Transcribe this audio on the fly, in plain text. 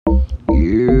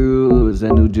It's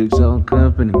that new Jigsaw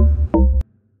Company.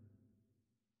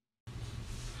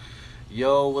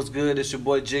 Yo, what's good? It's your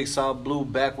boy Jigsaw Blue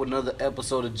back with another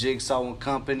episode of Jigsaw and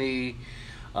Company.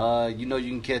 You know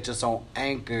you can catch us on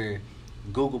Anchor,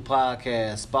 Google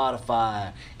Podcasts,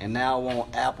 Spotify, and now on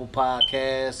Apple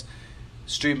Podcasts,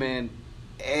 streaming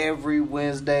every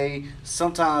Wednesday.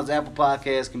 Sometimes Apple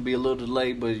Podcasts can be a little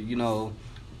delayed, but you know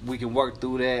we can work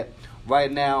through that.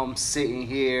 Right now I'm sitting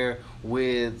here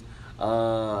with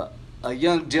a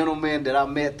young gentleman that I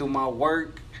met through my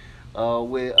work.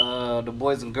 With the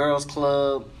Boys and Girls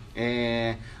Club,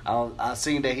 and I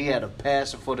seen that he had a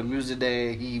passion for the music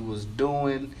that he is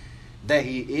doing,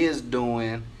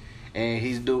 and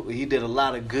he did a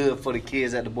lot of good for the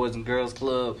kids at the Boys and Girls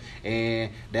Club,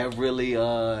 and that really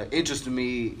interested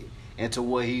me into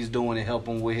what he's doing and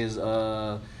helping with his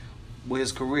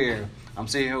career. I'm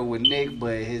sitting here with Nick,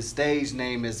 but his stage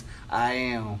name is I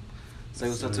Am. Say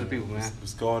what's up to the people, man.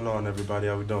 What's going on, everybody?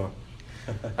 How we doing?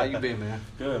 How you been, man?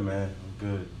 Good, man. I'm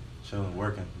good. Chilling,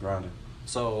 working, grinding.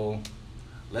 So,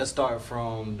 let's start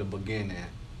from the beginning.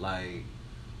 Like,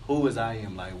 who is I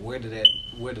Am? Like, where did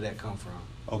that come from?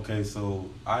 Okay, so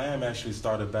I Am actually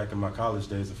started back in my college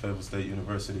days at Fayetteville State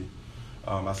University.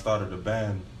 I started a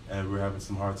band, and we were having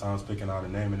some hard times picking out a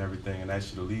name and everything. And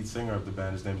actually, the lead singer of the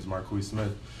band, his name is Marquis Smith.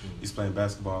 Mm-hmm. He's playing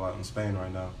basketball out in Spain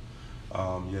right now.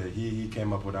 He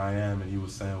came up with I Am, and he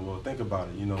was saying, well, think about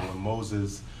it. You know, when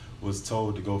Moses was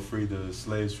told to go free the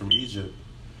slaves from Egypt,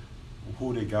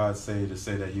 who did God say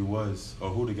that he was?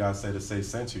 Or who did God say to say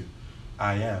sent you?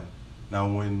 I Am.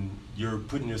 Now, when you're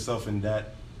putting yourself in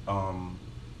that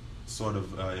sort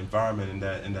of environment,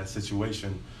 in that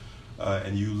situation,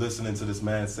 and you listening to this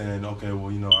man saying, okay,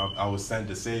 well, you know, I was sent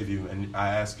to save you, and I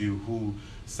ask you who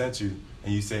sent you,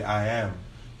 and you say, I am.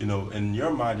 You know, in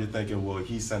your mind, you're thinking, well,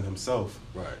 he sent himself.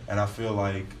 Right. And I feel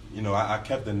like, you know, I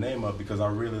kept the name up because I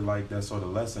really like that sort of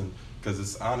lesson, because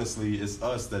it's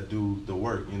us that do the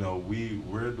work. You know,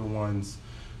 we're the ones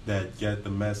that get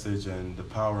the message and the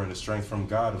power and the strength from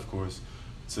God, of course,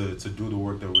 to do the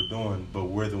work that we're doing, but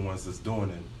we're the ones that's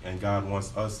doing it. And God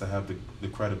wants us to have the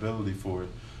credibility for it,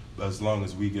 as long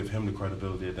as we give him the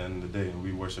credibility at the end of the day and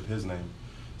we worship his name.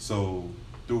 So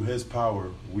through his power,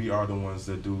 we are the ones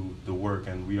that do the work,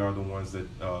 and we are the ones that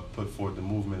put forth the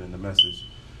movement and the message.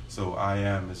 So I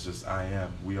Am is just I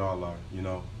Am. We all are, you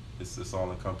know. It's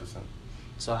all encompassing.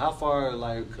 So how far,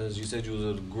 like, because you said you was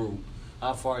in a group,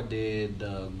 how far did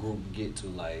the group get to,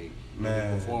 like,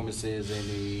 man, performances and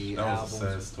the albums? That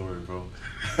was a sad story, bro.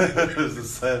 It was a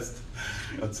sad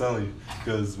I'm telling you,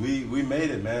 because we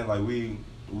made it, man. Like,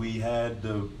 we had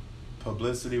the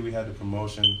publicity, we had the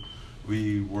promotion.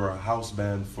 We were a house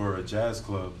band for a jazz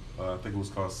club. I think it was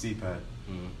called CPAT.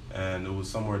 Mm-hmm. And it was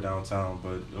somewhere downtown,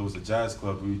 but it was a jazz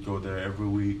club. We'd go there every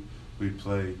week. We'd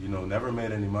play, you know, never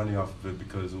made any money off of it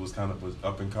because it was kind of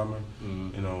up and coming.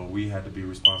 Mm-hmm. You know, we had to be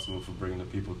responsible for bringing the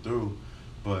people through,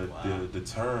 but wow, the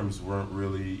terms weren't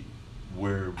really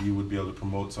where we would be able to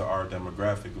promote to our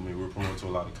demographic. I mean, we were promoting to a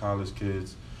lot of college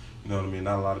kids. You know what I mean?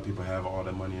 Not a lot of people have all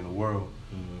that money in the world.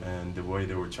 Mm-hmm. And the way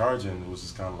they were charging, it was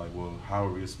just kind of like, well, how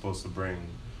are we supposed to bring,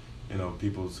 you know,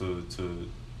 people to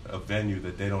a venue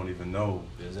that they don't even know,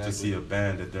 exactly, to see a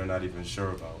band that they're not even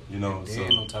sure about, you know? And so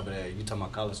on top of that, you talking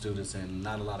about college students, and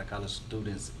not a lot of college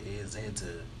students is into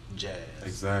jazz.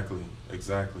 Exactly.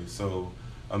 So,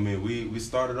 I mean, we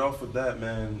started off with that,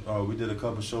 man. We did a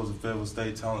couple shows at Fayetteville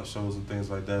State, talent shows and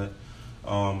things like that.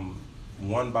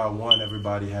 One by one,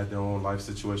 everybody had their own life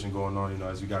situation going on. You know,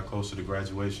 as we got closer to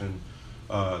graduation,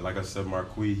 like I said,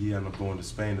 Marquis, he ended up going to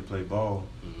Spain to play ball,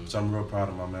 mm-hmm, which I'm real proud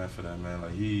of my man for that, man.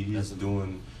 Like, he's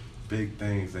doing big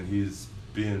things, and he's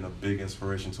being a big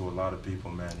inspiration to a lot of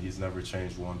people, man. He's never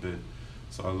changed one bit.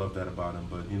 So I love that about him.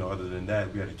 But, you know, other than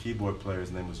that, we had a keyboard player.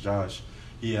 His name was Josh.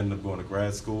 He ended up going to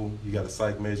grad school. He got a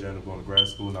psych major, ended up going to grad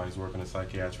school. Now he's working in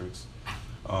psychiatrics.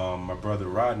 My brother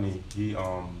Rodney,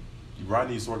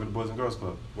 Rodney used to work at the Boys and Girls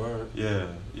Club. Word. Yeah.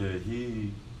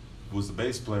 He was the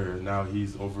bass player. Now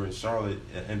he's over in Charlotte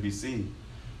at NBC,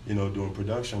 you know, doing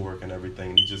production work and everything.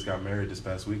 And he just got married this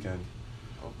past weekend.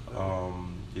 Okay.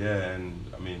 And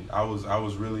I mean, I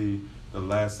was really the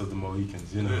last of the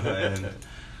Mohicans, you know. And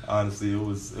honestly, it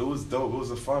was dope. It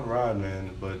was a fun ride,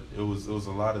 man. But it was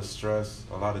a lot of stress,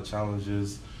 a lot of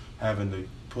challenges, having to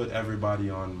put everybody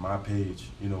on my page,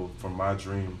 you know, for my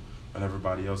dream, when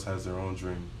everybody else has their own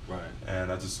dream. Right.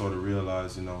 And I just sort of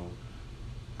realized, you know,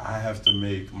 I have to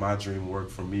make my dream work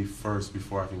for me first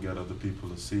before I can get other people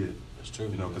to see it. That's true.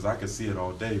 You know, because I can see it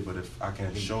all day, but if I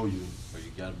can't show you, well, you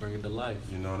gotta bring it to life.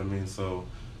 You know what I mean? So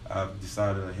I've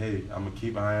decided, hey, I'm gonna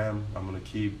keep I Am. I'm gonna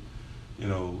keep, you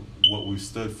know, what we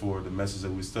stood for, the message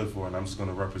that we stood for, and I'm just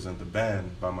gonna represent the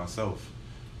band by myself,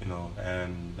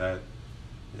 and that,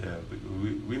 yeah,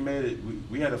 we made it.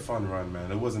 We had a fun run,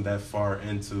 man. It wasn't that far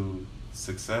into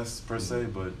success per se,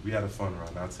 but we had a fun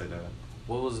run. I'd say that.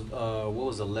 What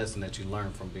was a lesson that you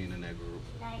learned from being in that group?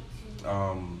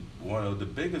 One of the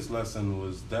biggest lesson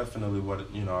was definitely what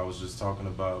I was just talking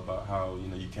about how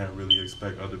you can't really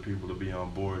expect other people to be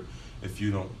on board if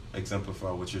you don't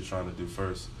exemplify what you're trying to do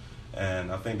first.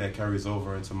 And I think that carries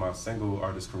over into my single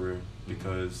artist career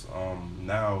because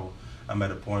now I'm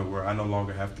at a point where I no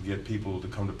longer have to get people to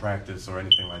come to practice or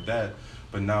anything like that,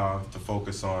 but now I have to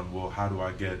focus on, well, how do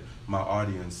I get my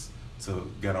audience to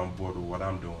get on board with what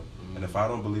I'm doing? Mm-hmm. And if I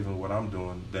don't believe in what I'm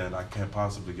doing, then I can't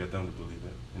possibly get them to believe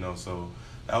it, so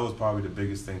that was probably the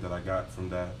biggest thing that I got from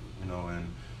that, and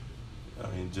I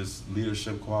mean, just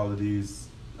leadership qualities,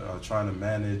 trying to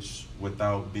manage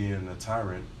without being a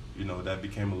tyrant, that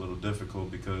became a little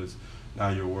difficult because now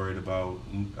you're worried about,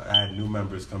 I had new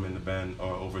members come in the band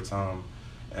over time,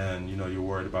 and you're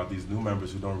worried about these new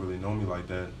members who don't really know me like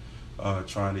that,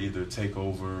 trying to either take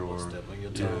over or step on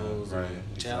your toes, right,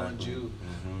 challenge exactly. you.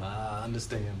 Mm-hmm. I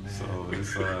understand, man. So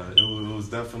it was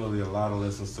definitely a lot of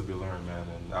lessons to be learned, man,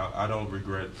 and I don't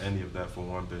regret any of that for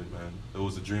one bit, man. It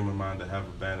was a dream of mine to have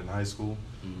a band in high school.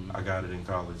 Mm-hmm. I got it in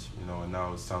college, and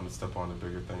now it's time to step on the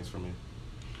bigger things for me.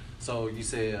 So you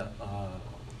said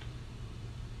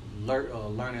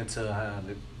learning to how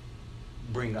to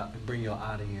bring your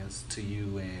audience to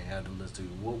you and have them listen to you.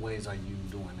 What ways are you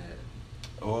doing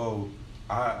that? Well,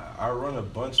 I run a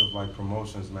bunch of like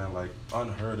promotions, man, like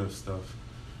unheard of stuff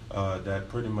that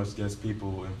pretty much gets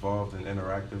people involved and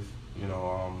interactive.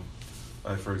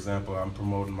 Like for example, I'm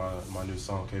promoting my new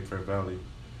song Cape Fear Valley,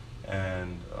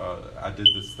 and I did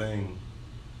this thing,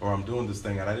 or I'm doing this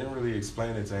thing, and I didn't really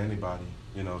explain it to anybody.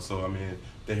 So I mean,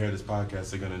 they hear this podcast,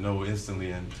 they're gonna know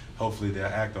instantly, and hopefully they'll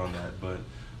act on that. But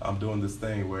I'm doing this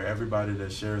thing where everybody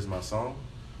that shares my song,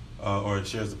 or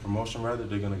shares the promotion rather,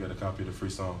 they're gonna get a copy of the free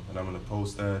song, and I'm gonna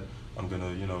post that. I'm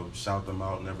gonna shout them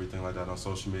out and everything like that on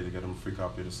social media to get them a free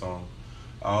copy of the song.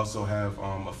 I also have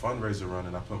a fundraiser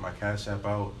running. I put my Cash App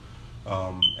out.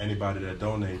 Anybody that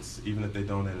donates, even if they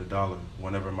donate $1,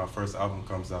 whenever my first album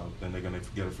comes out, then they're gonna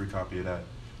get a free copy of that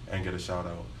and get a shout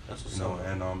out. That's what's up.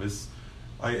 And it's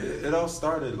like it all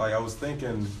started. Like I was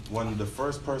thinking when the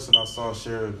first person I saw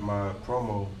shared my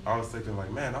promo, I was thinking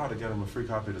like, man, I ought to get him a free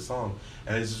copy of the song.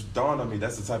 And it just dawned on me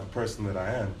that's the type of person that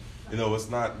I am. It's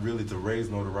not really to raise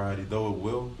notoriety, though it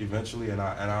will eventually, and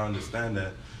I understand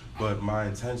that. But my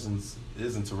intentions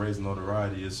isn't to raise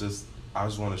notoriety. It's just I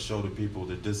just want to show the people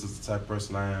that this is the type of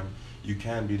person I am. You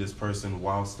can be this person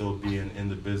while still being in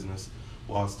the business,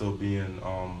 while still being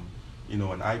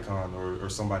an icon or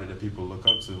somebody that people look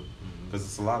up to. Because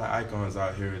it's a lot of icons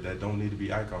out here that don't need to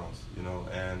be icons,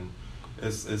 and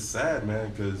it's sad, man,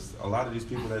 because a lot of these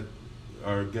people that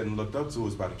are getting looked up to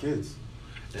is by the kids.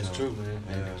 That's true, man.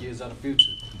 And the kids are the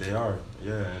future. They are,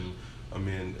 yeah. And I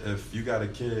mean, if you got a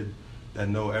kid that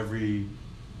know every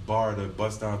bar to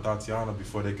bust down Tatiana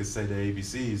before they could say the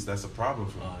ABCs, that's a problem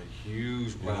for them. A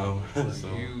huge problem. A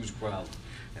huge problem.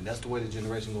 And that's the way the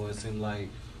generation goes. It seems like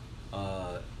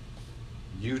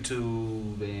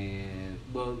YouTube and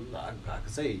I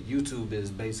could say YouTube is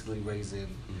basically raising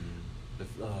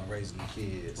raising the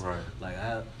kids. Right. Like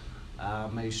I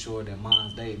make sure that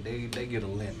mine they get a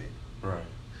limit. Right.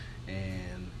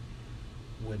 And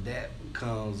when that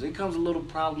comes, it comes a little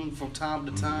problem from time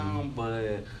to time,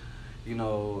 but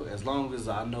as long as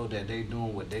I know that they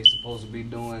doing what they supposed to be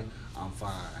doing, I'm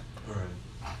fine.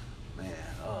 Right. Man,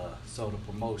 so the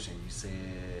promotion, you said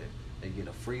they get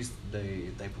a free,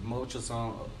 if they promote your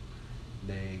song,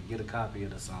 they get a copy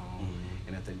of the song,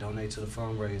 and if they donate to the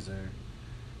fundraiser,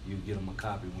 you get them a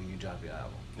copy when you drop your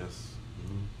album. Yes.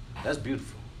 That's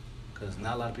beautiful, because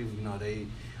not a lot of people,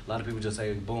 a lot of people just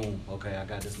say, boom, okay, I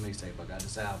got this mixtape, I got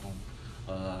this album,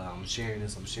 I'm sharing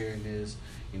this,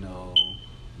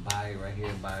 buy it right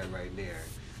here, buy it right there.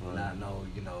 Right. And I know,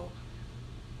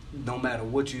 no matter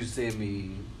what you send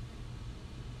me,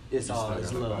 it's love.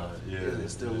 Yeah,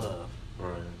 it's still love.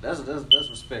 Right. That's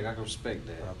respect. I can respect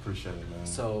that. I appreciate it, man.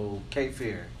 So, Cape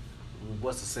Fear,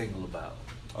 what's the single about?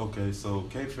 Okay, so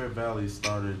Cape Fear Valley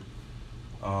started,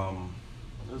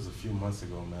 it was a few months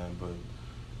ago, man,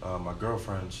 but my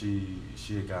girlfriend, she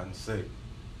had gotten sick,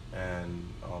 and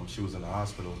she was in the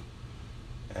hospital.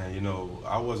 And,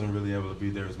 I wasn't really able to be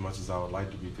there as much as I would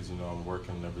like to be because, I'm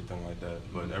working and everything like that.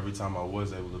 But every time I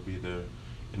was able to be there,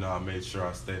 I made sure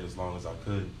I stayed as long as I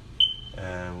could.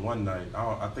 And one night,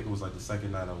 I think it was like the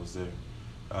second night I was there,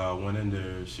 went in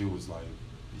there, she was like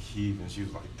heaving, she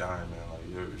was like dying, man.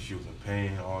 Like she was in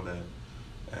pain, all that.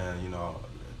 And,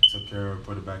 took care of her,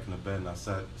 put her back in the bed, and I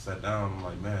sat down. I'm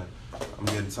like, man, I'm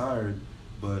getting tired,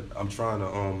 but I'm trying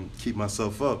to keep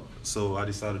myself up. So I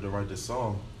decided to write this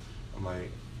song. I'm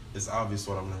like, it's obvious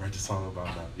what I'm gonna write the song about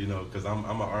now, you know, because I'm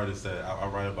an artist that I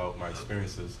write about my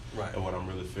experiences Right. and what I'm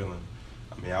really feeling.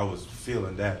 I mean, I was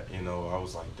feeling that, you know. I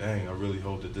was like, dang, I really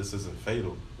hope that this isn't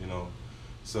fatal, you know.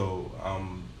 So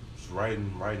I'm just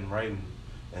writing,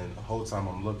 and the whole time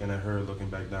I'm looking at her, looking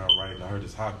back down, writing. I heard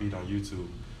this hot beat on YouTube.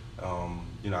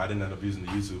 You know, I didn't end up using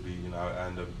the YouTube beat. You know, I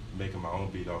ended up making my own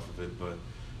beat off of it, but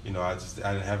you know, I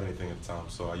didn't have anything at the time,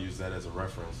 so I used that as a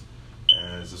reference.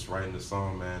 And it's just writing the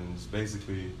song, man. It's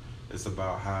basically, it's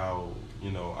about how,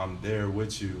 you know, I'm there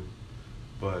with you,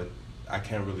 but I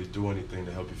can't really do anything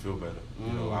to help you feel better.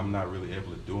 You know, I'm not really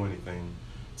able to do anything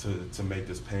to make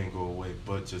this pain go away,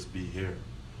 but just be here,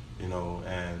 you know.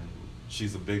 And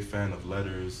she's a big fan of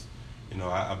letters. You know,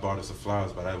 I bought her some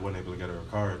flowers, but I wasn't able to get her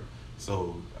a card.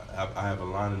 So I have a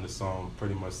line in the song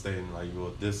pretty much stating like,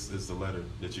 well, this is the letter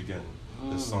that you're getting.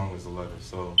 This song is the letter.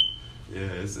 So yeah,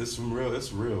 it's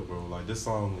real, bro. Like, this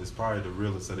song is probably the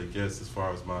realest that it gets as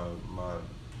far as my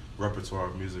repertoire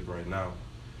of music right now.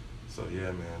 So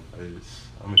yeah, man,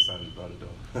 I'm excited about it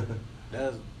though.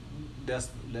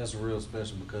 That's real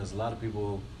special, because a lot of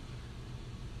people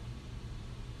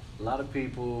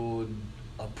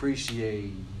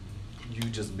appreciate you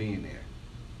just being there,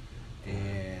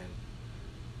 and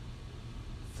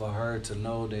for her to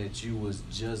know that you was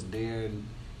just there,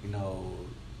 you know,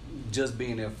 just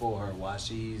being there for her while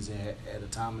she's at a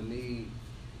time of need,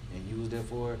 and you was there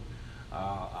for her.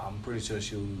 I'm pretty sure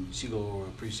she gonna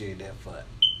appreciate that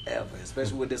forever,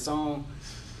 especially with this song.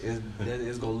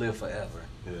 It's gonna live forever.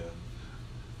 Yeah.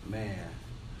 Man,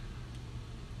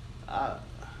 I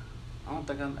don't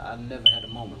think I never had a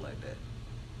moment like that.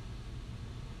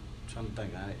 I'm trying to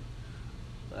think. Man,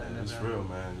 it's real,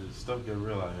 man. This stuff get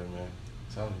real out here, man.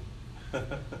 I'm telling you.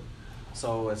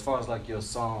 So as far as like your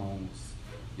songs,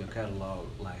 your catalog,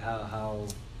 like how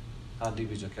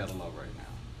deep is your catalog right now?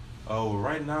 Oh,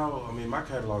 right now, I mean, my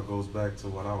catalog goes back to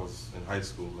when I was in high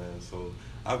school, man. So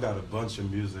I've got a bunch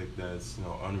of music that's, you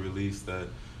know, unreleased that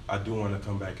I do want to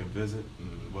come back and visit.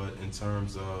 Mm-hmm. But in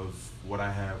terms of what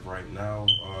I have right now,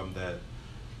 that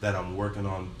I'm working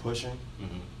on pushing,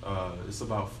 it's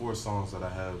about 4 songs that I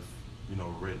have, you know,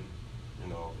 written. You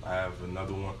know, I have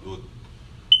another one. Well,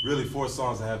 really 4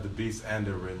 songs I have the beats and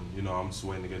they're written. You know, I'm just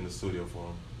waiting to get in the studio for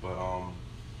them. But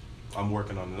I'm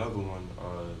working on another one.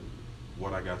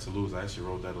 What I Got to Lose. I actually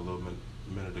wrote that a little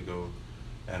minute ago,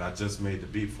 and I just made the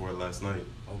beat for it last night.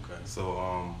 Okay.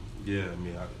 So yeah, I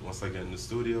mean, once I get in the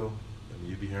studio, I mean,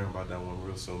 you'll be hearing about that one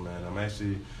real soon, man. I'm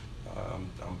actually I'm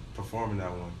performing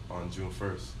that one on June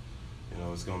 1st. You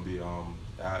know, it's gonna be I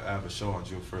have a show on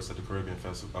June 1st at the Caribbean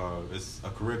Festival. It's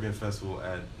a Caribbean festival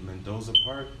at Mendoza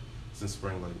Park. It's in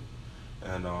Spring Lake,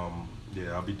 and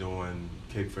yeah, I'll be doing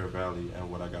Cape Fear Valley and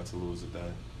What I Got to Lose at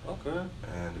that. Okay.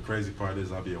 And the crazy part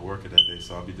is I'll be at work that day,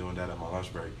 so I'll be doing that at my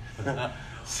lunch break.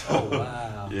 So, oh,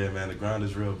 wow. Yeah, man, the grind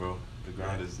is real, bro. The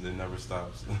grind it never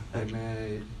stops. Hey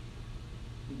man,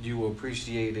 you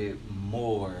appreciate it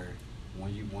more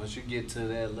once you get to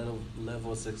that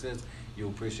level of success. You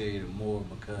appreciate it more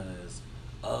because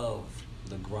of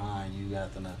the grind. You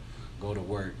got to go to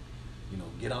work. You know,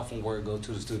 get off from work, go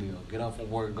to the studio. Get off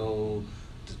from work, go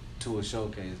to a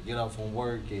showcase. Get off from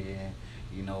work and,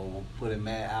 you know, put in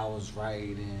mad hours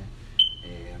writing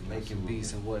and making Absolutely.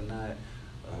 beats and whatnot.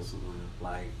 Absolutely.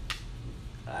 Like,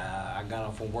 I got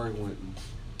off from work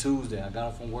Tuesday. I got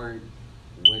off from work,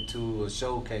 went to a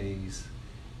showcase,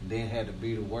 then had to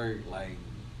be to work like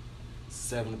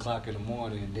 7 o'clock in the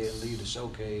morning, and then leave the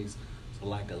showcase for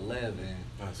like 11.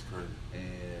 That's crazy.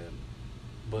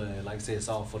 But like I said, it's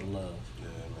all for the love. Yeah,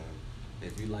 man.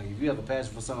 If you have a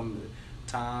passion for something,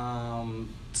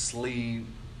 time, sleep,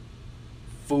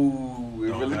 food, it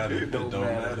don't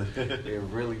matter. It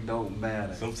really don't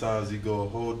matter. Sometimes you go a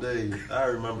whole day. I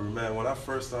remember, man, when I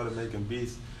first started making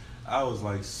beats, I was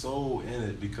like so in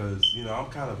it because, you know,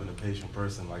 I'm kind of an impatient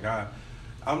person. Like I'm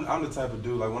the type of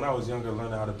dude, like when I was younger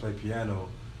learning how to play piano,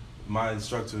 my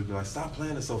instructor would be like, stop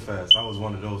playing it so fast. I was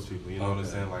one of those people, you know what I'm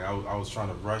saying? Like I was trying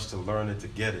to rush to learn it to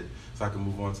get it so I could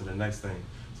move on to the next thing.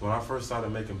 So when I first started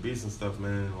making beats and stuff,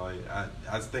 man, like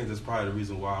I think that's probably the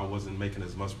reason why I wasn't making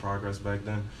as much progress back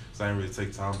then, because I didn't really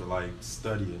take time to like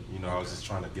study it. You know, I was just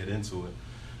trying to get into it.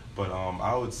 But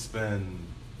I would spend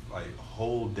like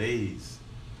whole days,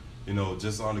 you know,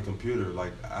 just on the computer.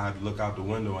 Like I'd look out the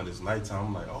window and it's nighttime.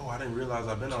 I'm like, oh, I didn't realize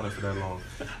I've been on it for that long.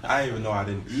 I didn't even know I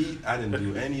didn't eat. I didn't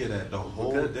do any of that the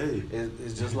whole day.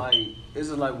 It's just like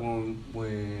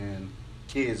when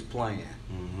kids playing.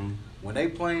 Mm-hmm. When they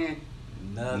playing,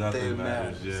 Nothing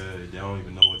matters. Yeah, they don't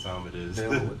even know what time it is. They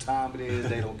don't know what time it is.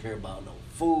 They don't care about no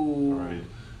food. Right.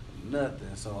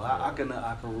 Nothing. So I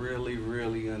can really,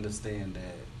 really understand that.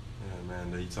 Yeah,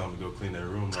 man. Then you tell them to go clean that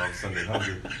room, and all of a sudden they're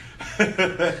hungry.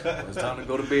 It's time to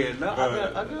go to bed. No,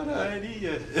 I ain't eat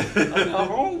yet. I got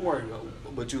homework,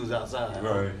 but you was outside.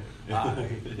 Right. All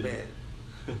right,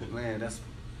 man, that's.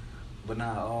 But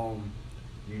now,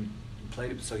 you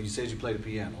played. So you said you played the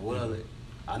piano. What other?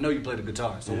 I know you play the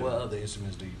guitar. So what other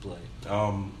instruments do you play?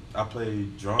 I play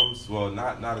drums. Well,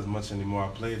 not as much anymore. I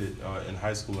played it in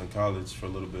high school and college for a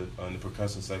little bit in the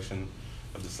percussion section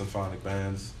of the symphonic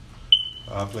bands.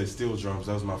 I played steel drums.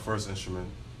 That was my first instrument.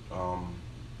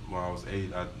 When I was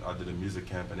 8, I did a music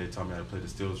camp, and they taught me how to play the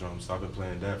steel drums. So I've been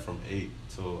playing that from 8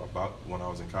 till about when I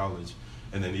was in college,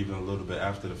 and then even a little bit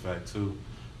after the fact too.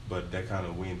 But that kind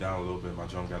of weaned down a little bit. My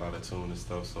drum got out of tune and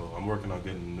stuff. So I'm working on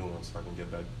getting a new one so I can get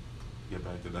back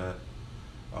to that.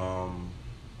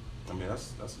 I mean,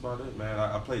 that's about it, man.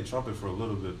 I played trumpet for a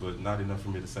little bit, but not enough for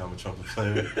me to say I'm a trumpet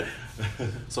player.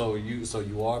 So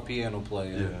you are a piano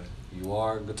player. Yeah. You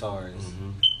are a guitarist,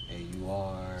 and you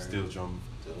are steel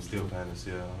pianist.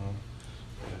 Yeah.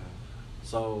 Yeah.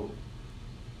 So,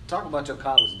 talk about your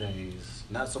college days.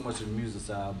 Not so much the music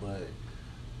side, but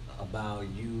about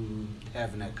you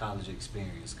having that college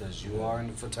experience, because you are in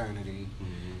the fraternity,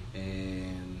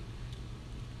 and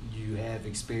you have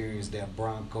experienced that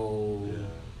Bronco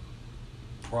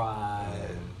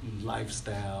pride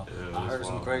lifestyle. Yeah, I heard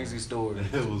some crazy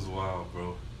stories. It was wild,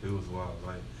 bro. It was wild.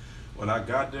 Like, when I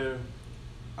got there,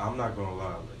 I'm not gonna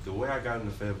lie. Like, the way I got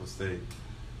into Fayetteville State,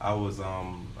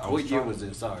 What year was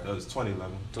it? Sorry. It was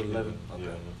 2011. 2011. Okay.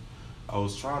 Yeah. I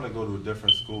was trying to go to a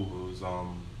different school. It was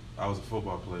I was a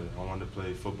football player. I wanted to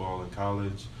play football in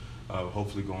college,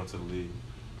 hopefully going to the league.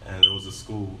 And it was a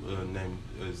school named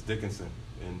Dickinson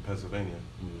in Pennsylvania,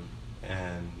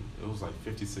 and it was like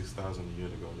 $56,000 a year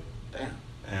to go there. Damn.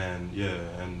 And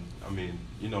and I mean,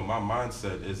 my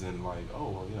mindset isn't like, oh,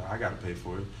 well, I got to pay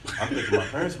for it. I'm thinking my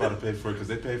parents about to pay for it because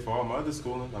they paid for all my other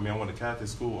schooling. I mean, I went to Catholic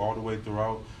school all the way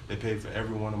throughout. They paid for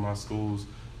every one of my schools.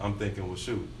 I'm thinking, well,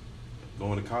 shoot,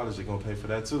 going to college, they're gonna pay for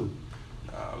that too.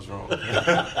 Nah, I was wrong.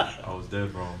 I was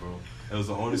dead wrong, bro. It was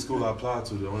the only school I applied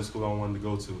to, the only school I wanted to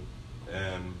go to,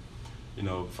 and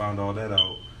found all that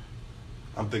out.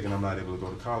 I'm thinking I'm not able to go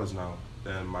to college now.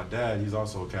 And my dad, he's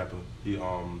also a captain. He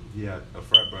had a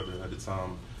frat brother at the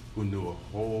time who knew a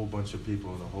whole bunch of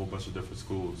people in a whole bunch of different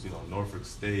schools. Norfolk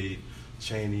State,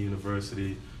 Cheney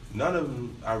University. None of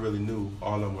them I really knew.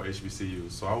 All of them were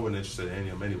HBCUs. So I wasn't interested in any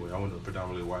of them anyway. I went to a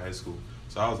predominantly white high school.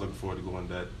 So I was looking forward to going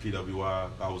to that PWI.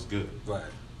 I was good. Right.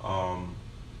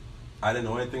 I didn't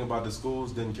know anything about the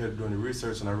schools, didn't care to do any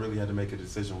research, and I really had to make a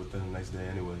decision within the next day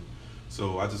anyway.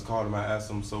 So I just called him, I asked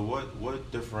him, so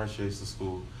what differentiates the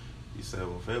school? He said,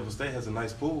 well, Fayetteville State has a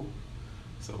nice pool.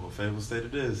 So, well, Fayetteville State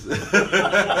it is.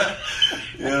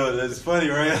 That's funny,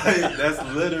 right? That's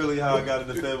literally how I got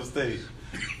into Fayetteville State.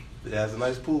 It has a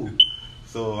nice pool.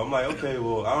 So I'm like, okay,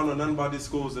 well, I don't know nothing about these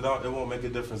schools. It won't make a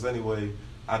difference anyway.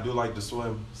 I do like to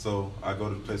swim, so I go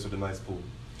to the place with a nice pool.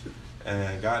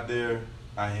 And got there,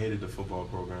 I hated the football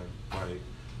program. Like,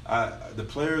 the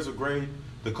players were great.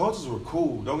 The coaches were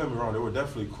cool. Don't get me wrong, they were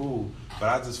definitely cool. But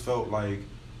I just felt like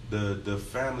the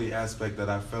family aspect that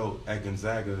I felt at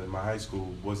Gonzaga in my high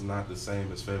school was not the same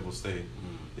as Fayetteville State.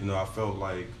 I felt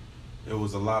like it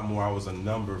was a lot more. I was a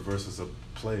number versus a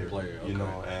player. Okay.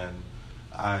 And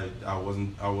I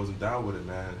wasn't down with it,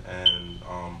 man. And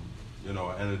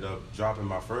I ended up dropping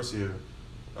my first year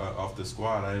off the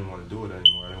squad. I didn't want to do it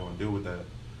anymore. I didn't want to deal with that.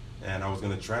 And I was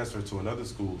going to transfer to another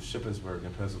school, Shippensburg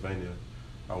in Pennsylvania.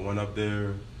 I went up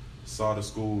there, saw the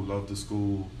school, loved the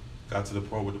school, got to the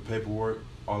point with the paperwork.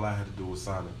 All I had to do was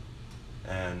sign it.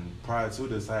 And prior to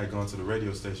this, I had gone to the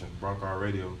radio station, Bronco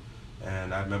Radio,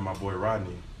 and I met my boy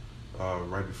Rodney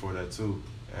right before that too.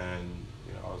 And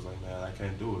I was like, man, I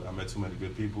can't do it. I met too many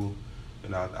good people,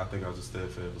 and I think I'll just stay at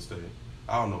Fayetteville State.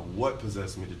 I don't know what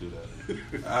possessed me to do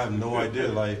that. I have no idea.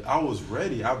 Like, I was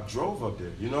ready. I drove up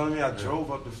there. You know what I mean? I drove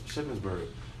up to Shippensburg,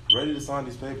 ready to sign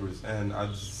these papers, and I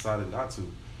just decided not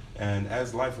to. And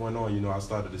as life went on, I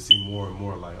started to see more and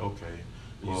more like, okay,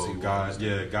 well,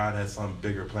 God has something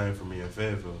bigger planned for me in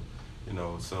Fayetteville.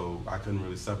 So I couldn't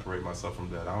really separate myself from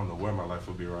that. I don't know where my life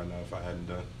would be right now if I hadn't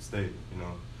stayed.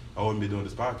 I wouldn't be doing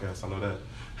this podcast. I know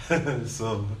that.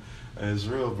 So it's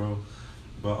real, bro.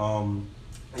 But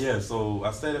so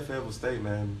I stayed at Fayetteville State,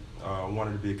 man. I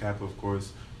wanted to be a Kappa, of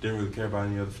course. Didn't really care about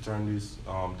any other fraternities.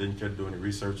 Didn't care to do any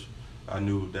research. I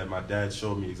knew that my dad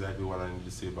showed me exactly what I needed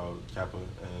to see about Kappa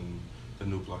and the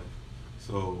Nuke life.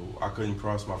 So I couldn't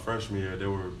cross my freshman year. They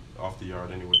were off the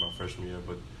yard anyway my freshman year.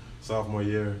 But sophomore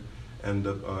year,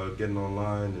 ended up getting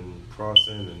online and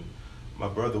crossing. And my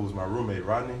brother was my roommate,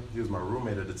 Rodney. He was my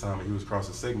roommate at the time, and he was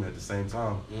crossing Sigma at the same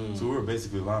time. So we were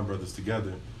basically line brothers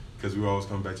together because we were always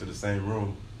coming back to the same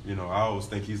room. You know, I always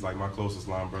think he's like my closest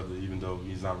line brother, even though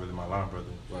he's not really my line brother.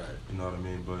 Right. You know what I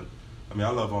mean? But I mean, I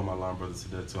love all my line brothers to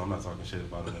death too. I'm not talking shit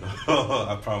about them at all.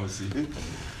 I promise you.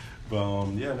 But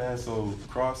yeah, man. So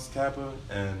cross Kappa,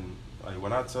 and like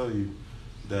when I tell you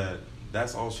that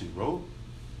that's all she wrote,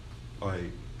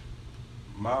 like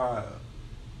my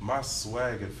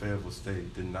swag at Fayetteville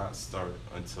State did not start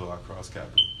until I crossed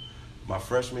Kappa. My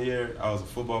freshman year, I was a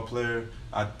football player.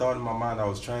 I thought in my mind I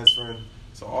was transferring.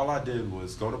 So all I did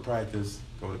was go to practice,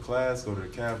 go to class, go to the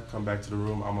cap, come back to the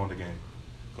room, I'm on the game.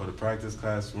 Go to practice,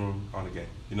 classroom, on the game.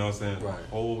 You know what I'm saying? Right. The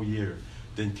whole year.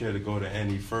 Didn't care to go to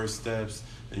any first steps,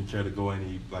 didn't care to go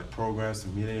any like programs to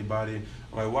meet anybody.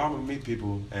 I'm like, well, I'm gonna meet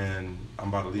people and I'm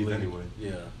about to leave anyway.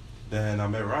 Yeah. Then I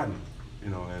met Rodney, you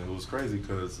know, and it was crazy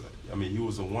because, I mean, he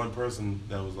was the one person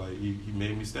that was like, he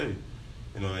made me stay.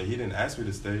 You know, and he didn't ask me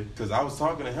to stay because I was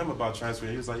talking to him about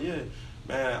transferring. He was like, yeah,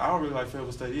 man, I don't really like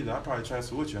Fayetteville State either. I'd probably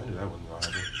transfer with you. I knew that wasn't going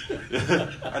to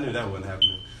happen. I knew that wasn't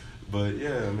happening. But,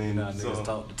 yeah, I mean. Nah, niggas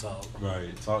talk the talk.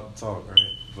 Right, talk the talk, right?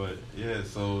 But, yeah,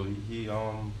 so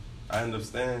I ended up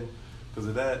staying because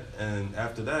of that. And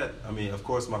after that, I mean, of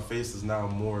course, my face is now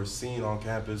more seen on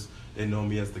campus. They know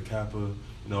me as the Kappa. You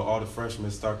know, all the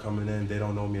freshmen start coming in. They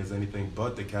don't know me as anything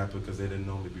but the Kappa because they didn't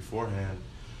know me beforehand.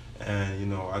 And, you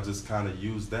know, I just kind of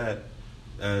used that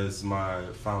as my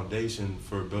foundation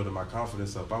for building my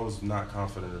confidence up. I was not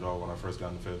confident at all when I first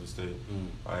got into Fayetteville State.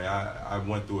 I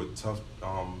went through a tough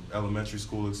elementary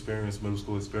school experience, middle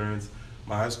school experience.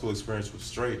 My high school experience was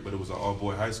straight, but it was an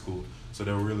all-boy high school, so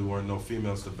there really weren't no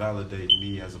females to validate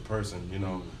me as a person, you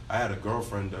know. I had a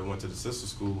girlfriend that went to the sister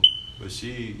school, but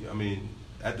she, I mean,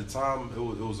 at the time, it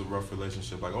was a rough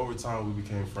relationship. Like, over time, we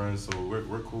became friends, so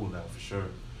we're cool now, for sure.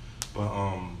 But,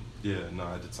 yeah, no,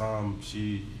 at the time,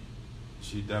 she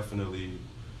definitely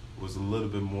was a little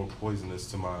bit more poisonous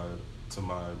to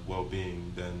my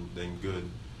well-being than good.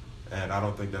 And I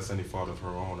don't think that's any fault of her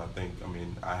own. I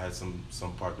mean, I had some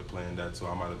part to play in that, so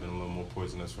I might have been a little more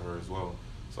poisonous for her as well.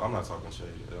 So I'm not talking shade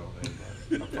at all,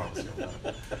 anybody. I promise you I'm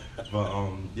not.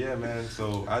 But, yeah, man,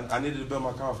 so I needed to build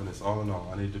my confidence, all in all.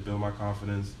 I needed to build my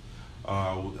confidence.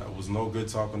 I was no good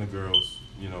talking to girls,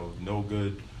 you know, no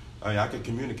good. I mean, I could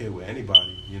communicate with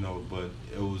anybody, you know, but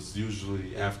it was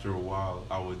usually after a while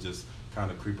I would just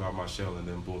kind of creep out my shell and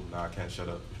then boom, now I can't shut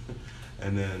up.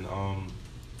 And then,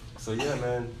 so yeah,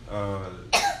 man,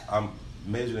 I'm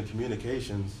majored in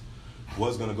communications,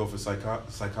 was going to go for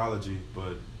psychology,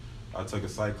 but I took a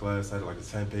psych class, had like a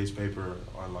 10-page paper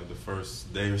on like the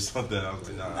first day or something. I was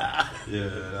like, nah.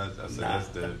 Yeah, I said, that's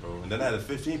dead, bro. And then I had a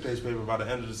 15-page paper by the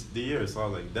end of the year, so I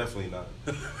was like, definitely not.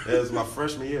 It was my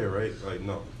freshman year, right? Like,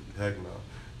 no, heck no.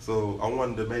 So I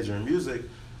wanted to major in music,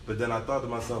 but then I thought to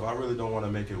myself, I really don't want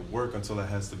to make it work until it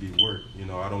has to be work. You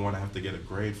know, I don't want to have to get a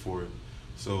grade for it.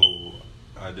 So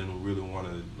I didn't really want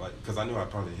to, like, because I knew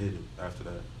I'd probably hate it after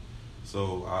that.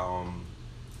 So I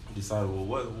decided, well,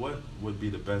 what would be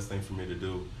the best thing for me to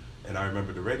do? And I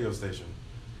remember the radio station,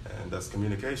 and that's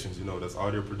communications, you know, that's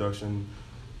audio production,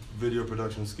 video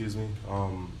production, excuse me,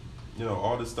 you know,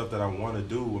 all this stuff that I want to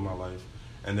do with my life.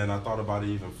 And then I thought about it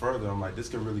even further. I'm like, this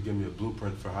could really give me a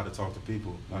blueprint for how to talk to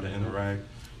people, how to interact,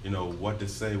 you know, what to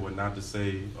say, what not to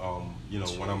say, you know,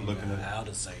 when I'm looking at how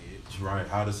to say it. Right,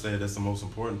 how to say it, that's the most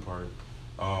important part.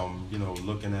 You know,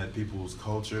 looking at people's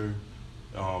culture,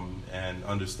 and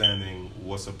understanding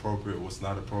what's appropriate, what's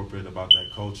not appropriate about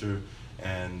that culture,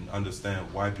 and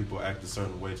understand why people act a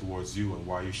certain way towards you and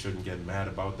why you shouldn't get mad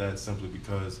about that simply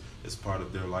because it's part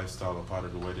of their lifestyle and part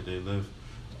of the way that they live.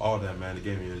 All that, man, it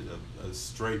gave me a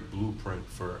straight blueprint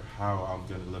for how I'm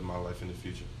going to live my life in the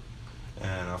future.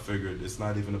 And I figured it's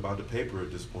not even about the paper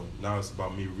at this point. Now it's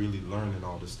about me really learning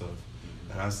all this stuff.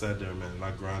 And I sat there, man, and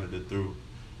I grinded it through.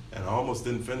 And I almost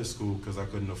didn't finish school because I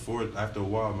couldn't afford it. After a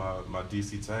while, my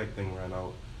DC tag thing ran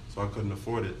out, so I couldn't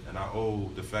afford it. And I owe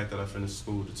the fact that I finished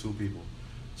school to two people,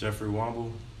 Jeffrey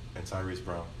Womble and Tyrese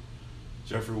Brown.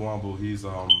 Jeffrey Womble, he's,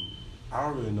 I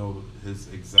don't really know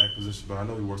his exact position, but I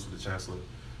know he works for the chancellor.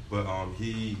 But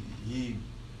he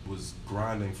was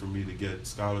grinding for me to get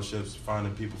scholarships,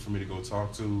 finding people for me to go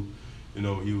talk to. You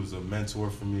know, he was a mentor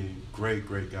for me, great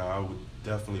guy. I would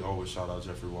definitely always shout out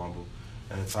Jeffrey Womble.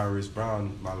 And Tyrese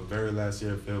Brown, my very last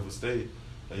year at Fayetteville State,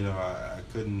 you know, I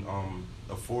couldn't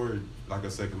afford, like I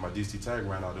said, because my DC tag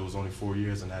ran out. It was only 4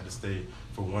 years and I had to stay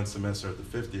for one semester at the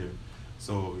 5th year.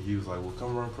 So he was like, well,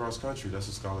 come run cross country. That's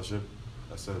a scholarship.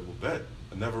 I said, well, bet.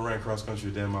 I never ran cross country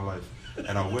a day in my life.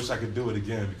 And I wish I could do it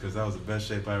again because that was the best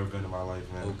shape I ever been in my life,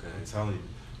 man. Okay. I'm telling you.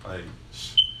 Like,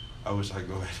 I wish I could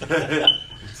go ahead.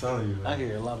 I'm telling you, man. I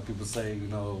hear a lot of people say,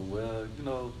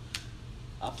 well,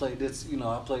 I played this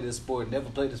sport, never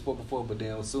played this sport before, but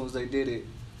then as soon as they did it,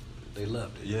 they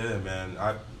loved it. Yeah, man.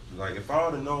 If I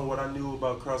would have known what I knew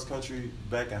about cross country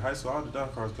back in high school, I would have done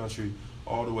cross country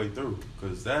all the way through.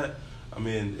 Because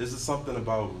it's just something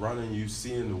about running, you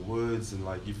seeing the woods and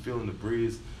like you feeling the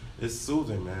breeze. It's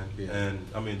soothing, man. Yeah. And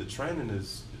the training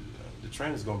is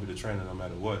gonna be the training no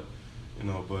matter what,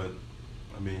 But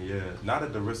not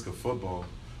at the risk of football,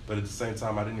 but at the same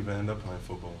time, I didn't even end up playing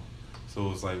football. So it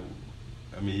was like,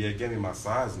 it gave me my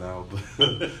size now, but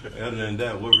other than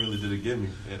that, what really did it give me,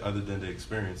 other than the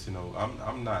experience?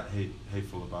 I'm not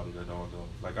hateful about it at all, though.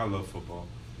 Like, I love football.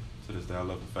 To this day, I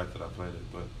love the fact that I played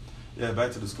it. But, yeah,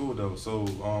 back to the school, though. So,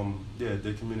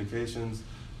 did communications,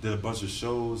 did a bunch of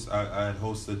shows. I had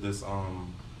hosted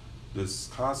this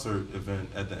concert event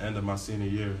at the end of my senior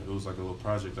year. It was like a little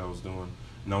project I was doing.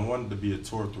 And I wanted to be a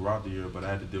tour throughout the year, but I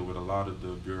had to deal with a lot of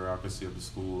the bureaucracy of the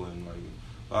school and, like,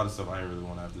 a lot of stuff I didn't really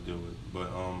want to have to deal with. But,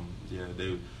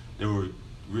 they were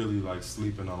really, like,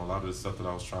 sleeping on a lot of the stuff that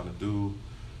I was trying to do.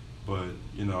 But,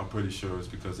 I'm pretty sure it's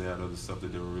because they had other stuff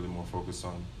that they were really more focused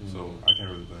on. Mm-hmm. So I can't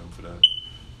really blame them for that.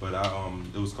 But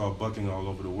it was called Bucking All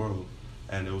Over the World.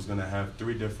 And it was going to have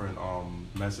 3 different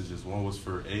messages. One was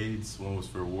for AIDS, one was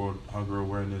for World Hunger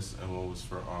Awareness, and one was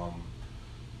for,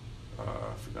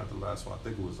 I forgot the last one. I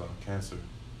think it was cancer.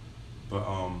 But,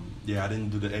 I didn't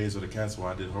do the AIDS or the cancer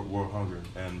one. I did World Hunger.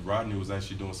 And Rodney was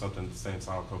actually doing something at the same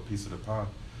time called Piece of the Pie,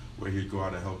 where he'd go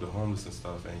out and help the homeless and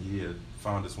stuff. And he had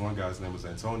found this one guy's name was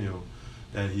Antonio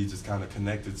that he just kind of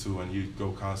connected to, and he'd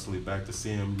go constantly back to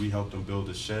see him. We helped him build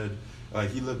a shed. Like,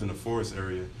 he lived in a forest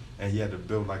area, and he had to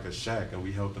build like a shack, and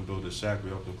we helped him build a shack. We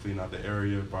helped him clean out the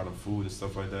area, brought him food and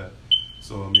stuff like that.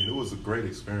 So, it was a great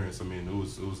experience. It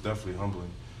was definitely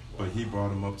humbling. But he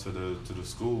brought him up to the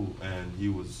school, and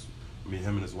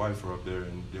him and his wife were up there,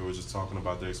 and they were just talking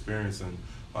about their experience. And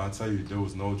I'll tell you, there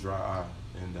was no dry eye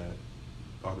in that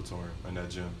auditorium, in that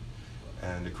gym.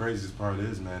 And the craziest part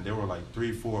is, man, there were like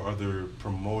 3-4 other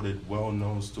promoted,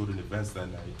 well-known student events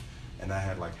that night, and I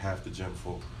had like half the gym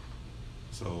full.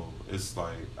 So it's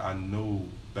like, I knew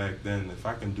back then, if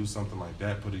I can do something like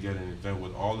that, put together an event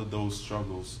with all of those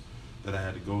struggles that I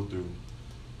had to go through,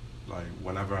 like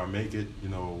whenever I make it,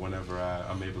 whenever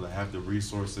I'm able to have the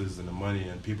resources and the money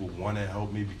and people want to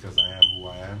help me because I am who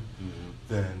I am, mm-hmm.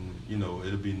 then,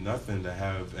 it'll be nothing to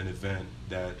have an event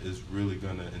that is really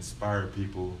going to inspire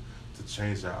people to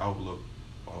change their outlook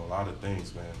on a lot of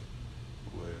things, man.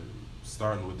 We're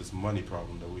starting with this money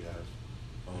problem that we have.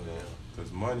 Oh, yeah.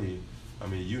 Because money,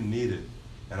 you need it.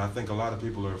 And I think a lot of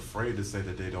people are afraid to say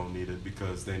that they don't need it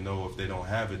because they know if they don't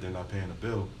have it, they're not paying a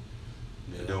bill.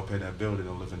 Yeah. If they don't pay that bill, they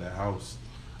don't live in that house.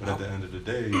 But at the end of the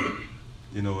day,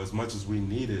 as much as we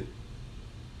need it,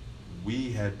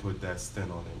 we had put that stint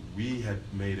on it. We had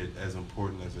made it as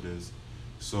important as it is.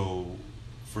 So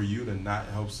for you to not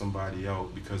help somebody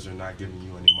out because they're not giving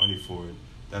you any money for it,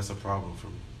 that's a problem for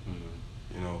me.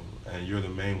 Mm-hmm. And you're the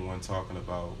main one talking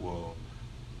about,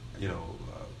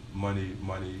 money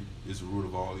is the root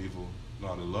of all evil.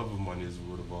 No, the love of money is the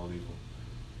root of all evil.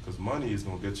 Because money is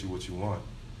going to get you what you want.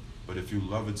 But if you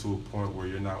love it to a point where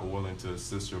you're not willing to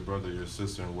assist your brother or your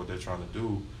sister in what they're trying to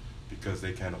do because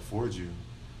they can't afford you,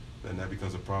 then that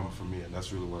becomes a problem for me. And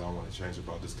that's really what I want to change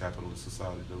about this capitalist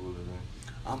society that we live in.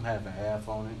 I'm having half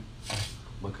on it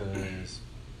because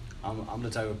I'm the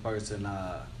type of person,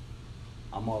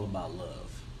 I'm all about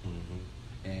love.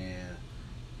 Mm-hmm. And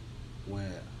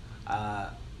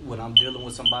when I'm dealing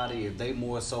with somebody, if they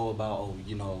more so about,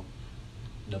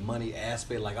 the money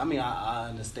aspect, like, I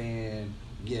understand,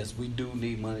 yes, we do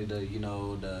need money to,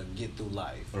 to get through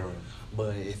life. Right.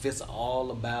 But if it's all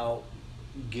about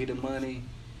getting money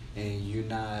and you're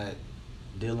not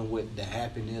dealing with the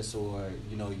happiness or,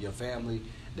 your family,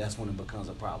 that's when it becomes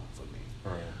a problem for me.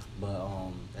 Right. But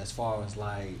as far as,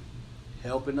 like,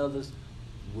 helping others,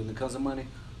 when it comes to money,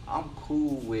 I'm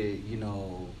cool with,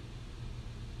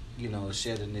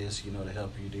 shedding this, to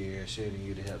help you there, shedding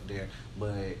you to help there.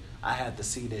 But I have to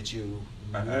see that you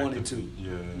wanted to.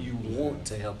 Yeah, you want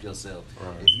to help yourself.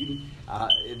 Right. If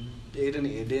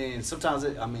you, then sometimes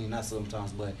not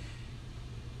sometimes, but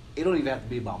it don't even have to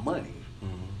be about money.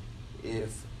 Mm-hmm.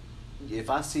 If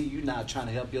I see you not trying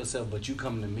to help yourself, but you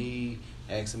come to me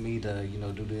asking me to,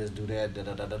 do this, do that,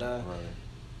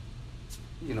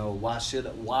 Right. Why should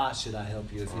I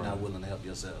help you if you're not willing to help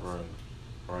yourself? Right.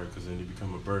 Right, because then you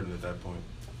become a burden at that point.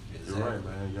 Exactly. You're right,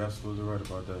 man. You're absolutely right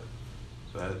about that.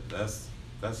 So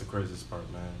that's the craziest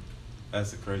part, man.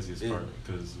 That's the craziest part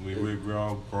because we're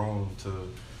all grown to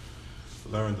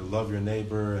learn to love your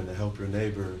neighbor and to help your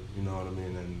neighbor. You know what I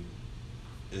mean? And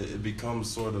it becomes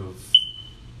sort of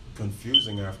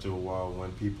confusing after a while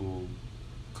when people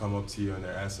come up to you and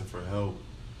they're asking for help,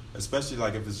 especially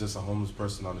like if it's just a homeless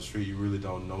person on the street. You really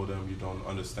don't know them, you don't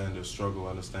understand their struggle,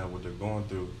 understand what they're going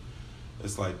through.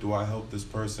 It's like, do I help this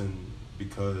person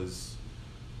because,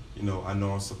 you know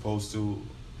I'm supposed to,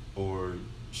 or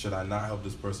should I not help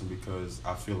this person because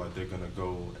I feel like they're gonna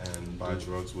go and buy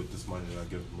drugs with this money that I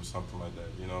give them or something like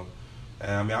that,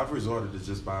 And I mean, I've resorted to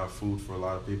just buying food for a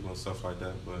lot of people and stuff like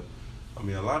that, but I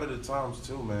mean, a lot of the times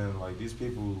too, man, like these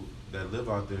people that live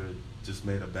out there just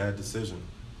made a bad decision.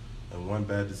 And one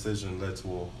bad decision led to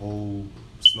a whole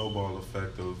snowball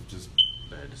effect of just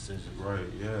bad decisions. Right,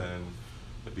 yeah. And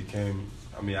it became,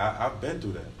 I mean, I've been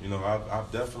through that.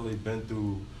 I've definitely been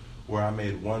through where I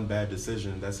made one bad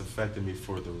decision that's affected me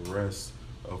for the rest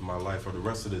of my life, or the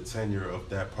rest of the tenure of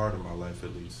that part of my life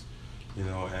at least.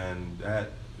 And that,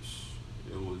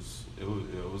 it was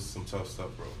some tough stuff,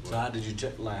 bro. So how did you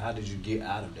get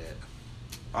out of that?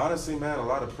 Honestly, man, a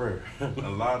lot of prayer. a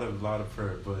lot of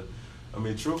prayer. But I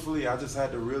mean, truthfully, I just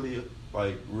had to really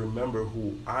remember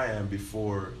who I am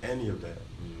before any of that.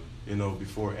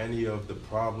 Before any of the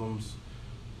problems,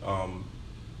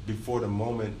 before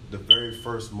the very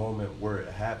first moment where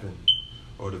it happened,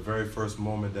 or the very first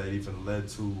moment that even led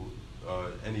to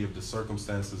any of the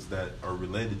circumstances that are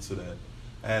related to that.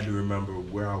 I had to remember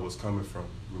where I was coming from.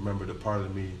 Remember the part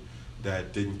of me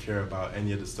that didn't care about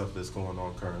any of the stuff that's going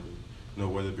on currently.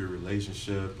 Whether it be a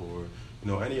relationship or,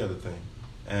 any other thing.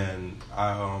 And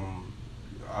I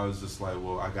was just like,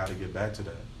 well, I got to get back to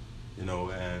that.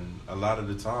 And a lot of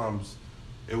the times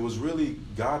it was really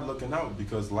God looking out,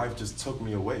 because life just took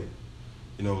me away.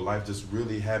 Life just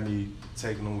really had me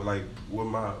taken away. Like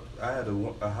I had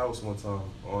a house one time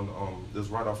on this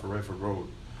right off of Redford Road,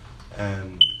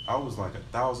 and I was like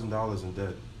 $1,000 in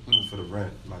debt for the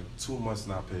rent, like 2 months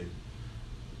not paid.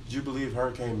 Did you believe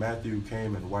Hurricane Matthew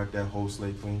came and wiped that whole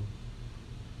slate clean?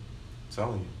 I'm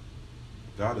telling you,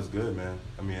 God is good, man.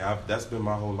 I mean, that's been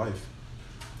my whole life.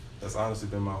 That's honestly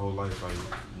been my whole life. Like,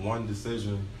 one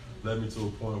decision led me to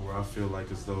a point where I feel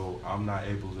like as though I'm not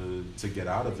able to get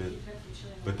out of it.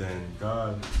 But then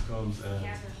God comes and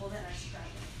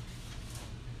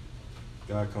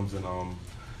God comes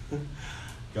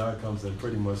and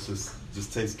pretty much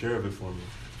just takes care of it for me.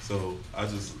 So I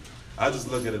just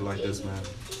look at it like this,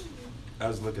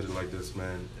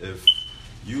 man. If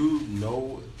you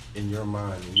know in your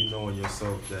mind and you know in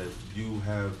yourself that you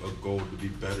have a goal to be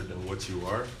better than what you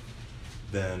are,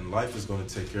 then life is going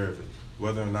to take care of it.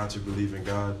 Whether or not you believe in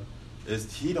God,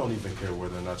 He don't even care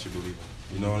whether or not you believe in Him.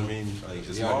 You know what I mean? Like,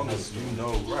 as long as you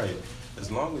know, right? As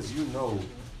long as you know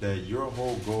that your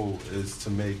whole goal is to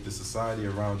make the society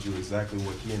around you exactly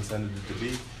what He intended it to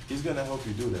be, He's going to help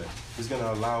you do that. He's going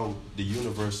to allow the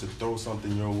universe to throw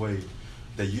something your way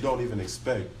that you don't even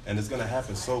expect. And it's going to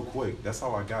happen so quick. That's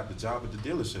how I got the job at the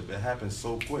dealership. It happened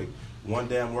so quick. One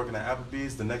day I'm working at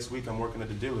Applebee's. The next week I'm working at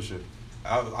the dealership.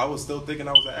 I was still thinking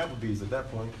I was at Applebee's at that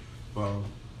point. But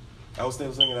I was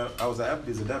still thinking I was at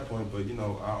Applebee's at that point. But,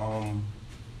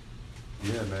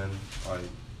 yeah, man, like,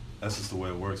 that's just the way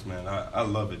it works, man. I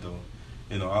love it, though.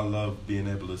 I love being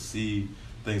able to see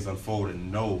things unfold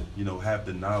and know, have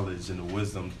the knowledge and the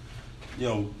wisdom.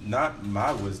 Not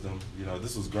my wisdom,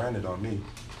 this was granted on me.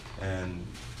 And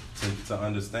to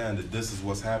understand that this is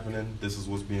what's happening, this is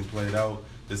what's being played out,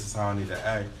 this is how I need to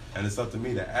act. And it's up to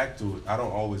me to act to it. I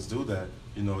don't always do that.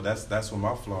 That's what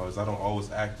my flaw is. I don't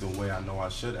always act the way I know I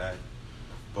should act.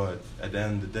 But at the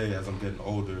end of the day, as I'm getting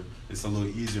older, it's a little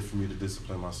easier for me to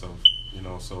discipline myself.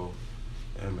 So,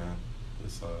 yeah, man,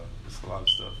 it's a lot of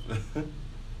stuff.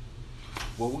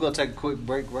 Well, we're going to take a quick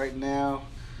break right now.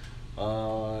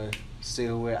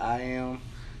 Still where I am.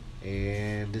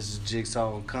 And this is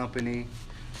Jigsaw and Company.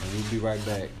 And we'll be right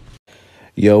back.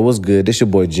 Yo, what's good? This your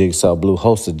boy Jigsaw Blue,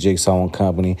 host of Jigsaw and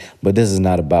Company. But this is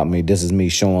not about me. This is me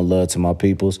showing love to my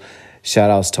peoples. Shout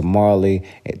outs to Marley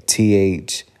at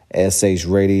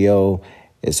THSH Radio.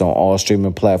 It's on all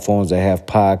streaming platforms that have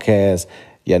podcasts.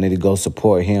 Y'all need to go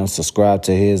support him, subscribe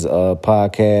to his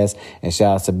podcast. And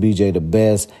shout out to BJ the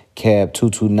Best, Cab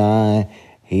 229.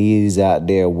 He's out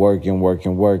there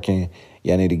working.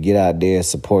 Y'all need to get out there,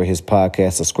 support his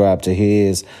podcast, subscribe to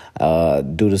his.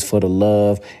 Do this for the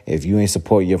love. If you ain't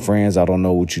support your friends, I don't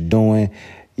know what you're doing.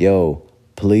 Yo,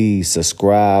 please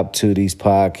subscribe to these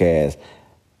podcasts.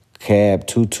 Cab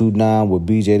 229 with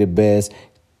BJ the Best,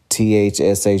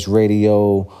 THSH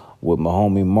Radio with my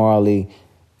homie Marley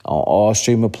on all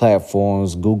streaming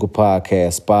platforms, Google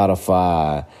Podcasts,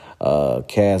 Spotify,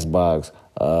 Castbox,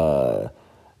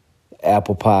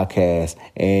 Apple Podcasts.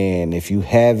 And if you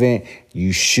haven't,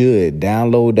 you should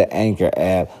download the Anchor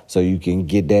app so you can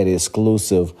get that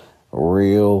exclusive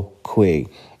real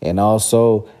quick. And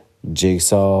also,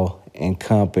 Jigsaw and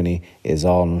Company is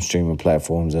all on streaming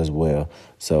platforms as well.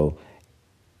 So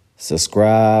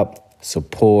subscribe,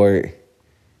 support,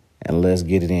 and let's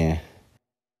get it in.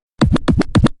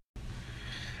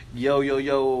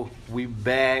 Yo, we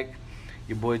back.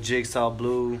 Your boy Jigsaw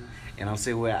Blue, and I'm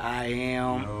sitting where I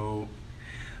am. Yo.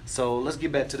 So let's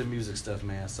get back to the music stuff,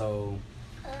 man. So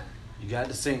you got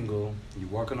the single, you're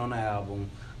working on the album,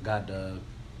 got the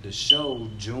show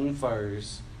June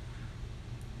 1st.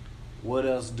 What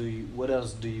else do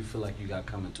you feel like you got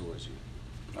coming towards you?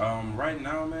 Right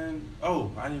now, man.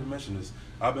 Oh, I didn't even mention this.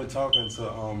 I've been talking to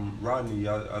Rodney.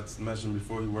 I mentioned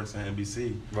before, he works at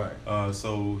NBC. Right.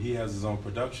 So he has his own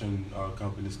production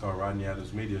company. It's called Rodney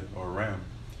Adams Media, or RAM.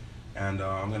 And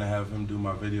I'm gonna have him do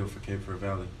my video for Cape Fear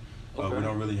Valley. Okay. We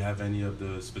don't really have any of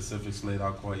the specifics laid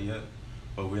out quite yet,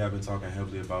 but we have been talking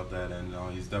heavily about that, and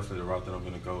he's definitely the route that I'm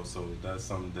gonna go. So that's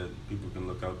something that people can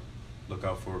look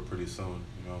out for pretty soon.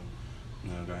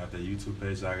 I'm gonna have that YouTube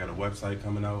page. I got a website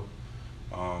coming out.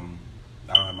 I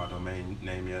don't have my domain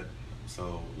name yet,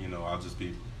 so I'll just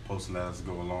be posting that as I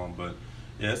go along. But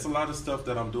yeah, it's a lot of stuff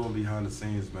that I'm doing behind the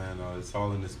scenes, man. It's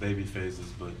all in its baby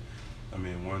phases, but I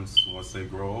mean, once they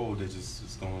grow old,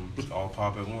 it's gonna all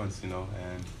pop at once, and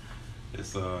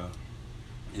it's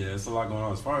it's a lot going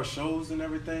on. As far as shows and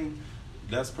everything,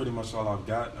 that's pretty much all I've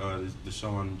got. The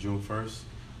show on June 1st.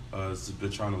 It's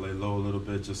been trying to lay low a little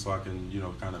bit just so I can,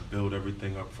 kind of build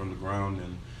everything up from the ground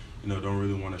and, don't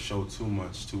really want to show too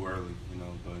much too early,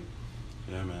 but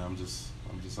yeah, man, I'm just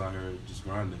out here just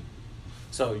grinding.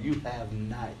 So you have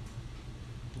not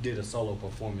did a solo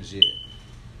performance yet?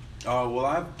 Well,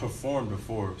 I've performed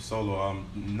before solo.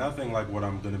 Nothing like what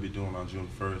I'm going to be doing on June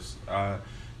 1st.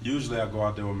 Usually I go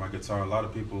out there with my guitar. A lot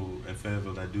of people in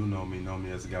Fayetteville that do know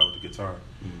me as a guy with a guitar.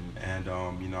 Mm-hmm.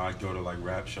 And, I go to like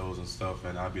rap shows and stuff,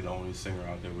 and I'd be the only singer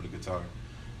out there with a guitar.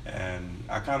 And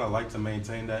I kind of like to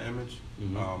maintain that image.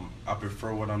 Mm-hmm. I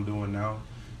prefer what I'm doing now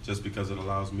just because it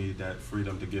allows me that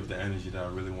freedom to give the energy that I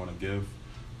really want to give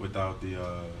without the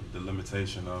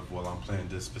limitation of, well, I'm playing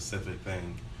this specific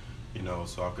thing,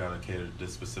 so I've got to cater to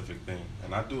this specific thing.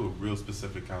 And I do a real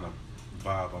specific kind of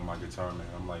vibe on my guitar, man.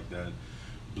 I'm like that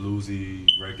bluesy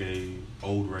reggae,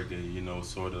 old reggae,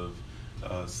 sort of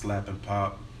slap and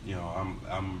pop.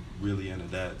 I'm really into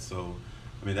that. So,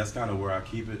 I mean, that's kind of where I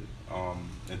keep it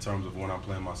in terms of when I'm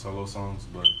playing my solo songs.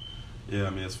 But yeah, I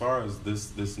mean, as far as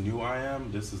this new I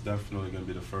Am, this is definitely going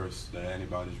to be the first that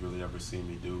anybody's really ever seen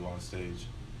me do on stage.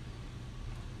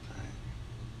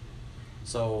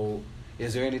 So,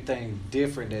 is there anything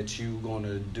different that you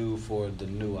gonna do for the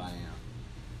new I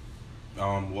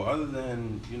Am? Well, other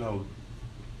than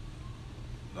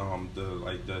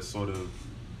the sort of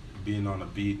being on a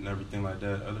beat and everything like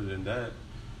that. Other than that,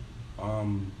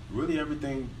 really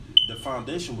everything. The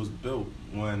foundation was built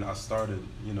when I started,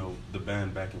 the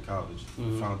band back in college.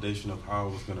 Mm-hmm. The foundation of how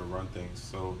I was gonna run things.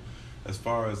 So, as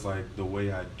far as like the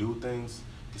way I do things,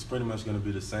 it's pretty much gonna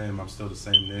be the same. I'm still the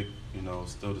same Nick,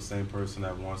 still the same person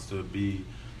that wants to be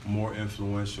more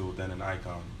influential than an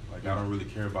icon. Like, I don't really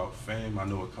care about fame. I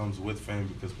know it comes with fame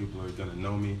because people are gonna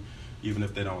know me. Even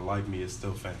if they don't like me, it's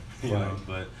still fame, you know.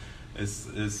 But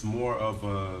it's more of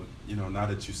a, now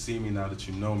that you see me, now that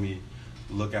you know me,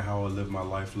 look at how I live my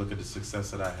life, look at the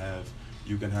success that I have.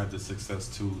 You can have the success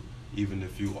too, even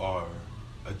if you are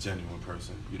a genuine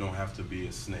person. You don't have to be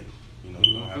a snake, you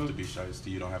don't have to be shiesty,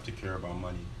 you don't have to care about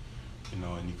money,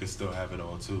 and you can still have it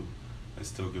all too, and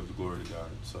still give the glory to God.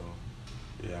 So,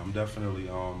 yeah, I'm definitely,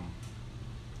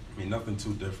 nothing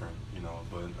too different,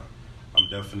 but I'm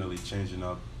definitely changing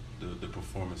up the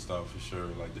performance style for sure.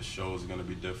 Like, the shows are gonna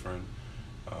be different.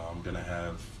 I'm gonna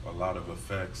have a lot of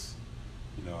effects.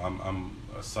 I'm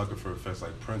a sucker for effects.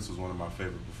 Like, Prince was one of my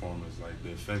favorite performers. Like, the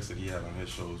effects that he had on his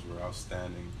shows were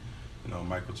outstanding.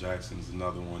 Michael Jackson's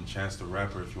another one. Chance the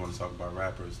Rapper, if you want to talk about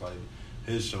rappers, like,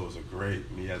 his shows are great.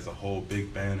 He has a whole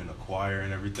big band and a choir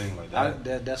and everything like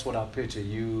that. That's what I picture.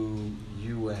 You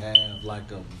would have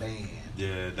like a band.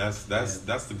 Yeah, that's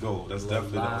the goal. That's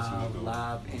definitely the ultimate goal.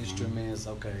 Live instruments,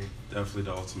 okay. Definitely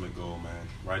the ultimate goal, man.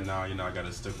 Right now, I got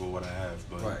to stick with what I have,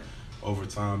 but over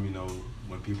time,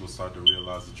 when people start to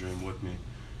realize the dream with me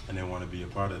and they want to be a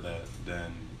part of that,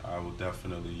 then I will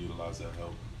definitely utilize that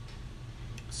help.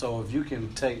 So if you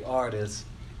can take artists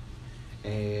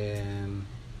and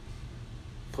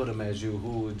put them as you,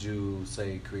 who would you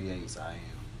say creates I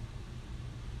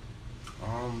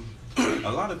Am?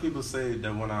 A lot of people say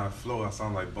that when I flow, I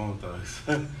sound like Bone Thugs.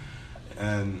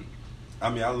 And, I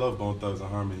mean, I love Bone Thugs and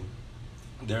Harmony.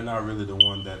 they're not really the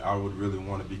one that I would really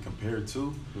want to be compared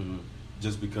to, Mm-hmm.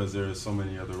 just because there are so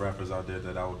many other rappers out there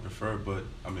that I would prefer. But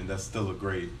I mean, that's still a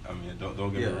great. I mean, don't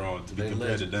get me wrong. To be they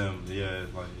compared legends. to them, yeah,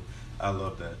 like I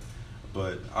love that.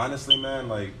 But honestly, man,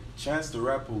 like Chance the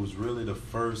Rapper was really the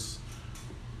first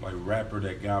like rapper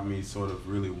that got me sort of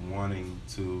really wanting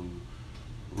to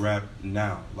rap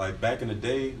now. Like back in the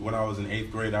day when I was in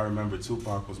 8th grade, I remember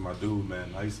Tupac was my dude,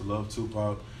 man. I used to love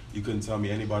Tupac. You couldn't tell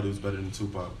me anybody was better than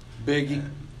Tupac. Biggie.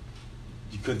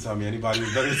 You couldn't tell me anybody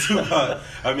was better than Tupac.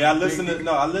 I mean, I listened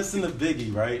to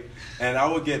Biggie, right? And I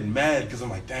would get mad because I'm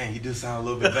like, dang, he do sound a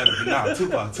little bit better. But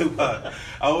nah, Tupac.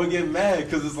 I would get mad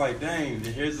because it's like, dang,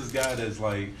 here's this guy that's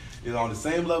like, you know, on the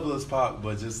same level as Pac,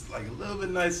 but just like a little bit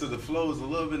nicer. The flow is a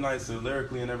little bit nicer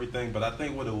lyrically and everything. But I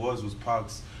think what it was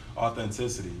Pac's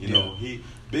authenticity. You know,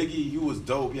 Biggie, he was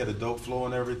dope. He had a dope flow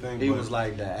and everything. He was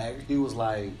like he was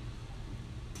like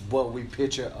what we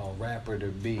picture a rapper to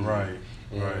be. Right.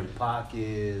 And right. Pac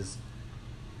is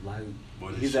like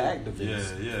What he's an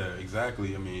activist. Yeah,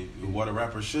 exactly. I mean, what a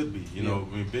rapper should be. You know,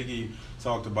 I mean, Biggie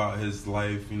talked about his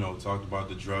life. You know, talked about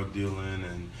the drug dealing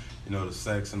and you know the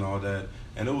sex and all that,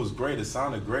 and it was great. It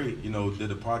sounded great. You know, did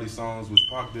the party songs, which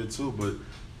Pac did too. But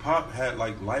Pac had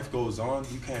like Life Goes On.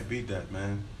 You can't beat that,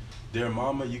 man. Dear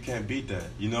Mama, you can't beat that.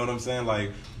 You know what I'm saying?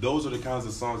 Like those are the kinds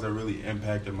of songs that really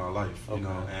impacted my life. You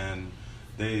know, and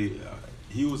they.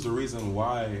 He was the reason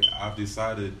why I've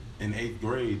decided in 8th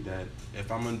grade that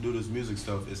if I'm gonna do this music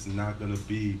stuff, it's not gonna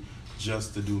be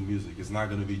just to do music. It's not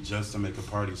gonna be just to make a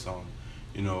party song.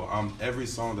 You know, every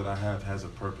song that I have has a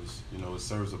purpose. You know, it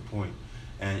serves a point.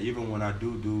 And even when I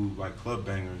do like club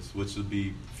bangers, which would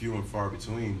be few and far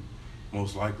between,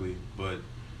 most likely, but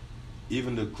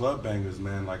even the club bangers,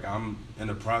 man, like I'm in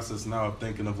the process now of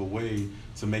thinking of a way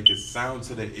to make it sound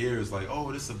to the ears like,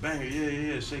 oh, this is a banger,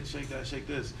 yeah, shake that, shake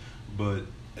this. But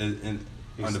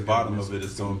on the bottom of it,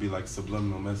 it's going to be like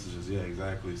subliminal messages. Yeah,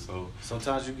 exactly. So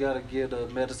sometimes you got to give the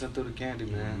medicine through the candy,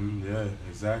 man. Yeah,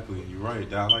 exactly. You're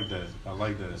right. I like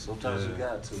that. Sometimes you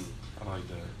got to. I like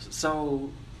that. So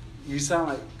you sound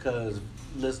like, because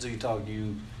listen to you talk,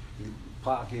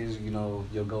 Pac is, you know,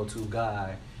 your go-to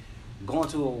guy. Going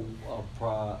to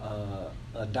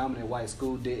a dominant white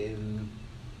school didn't.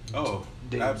 Oh,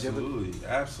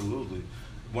 absolutely.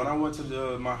 When I went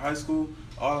to my high school,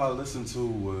 all I listened to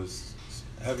was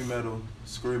heavy metal,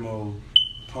 screamo,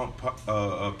 pop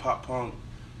punk,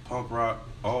 punk rock,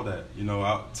 all that. You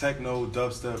know, techno,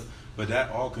 dubstep, but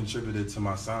that all contributed to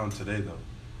my sound today, though.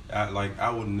 I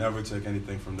would never take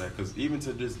anything from that, because even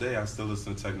to this day, I still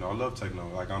listen to techno. I love techno.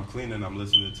 Like, I'm cleaning, I'm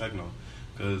listening to techno,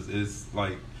 because it's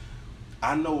like,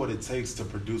 I know what it takes to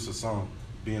produce a song,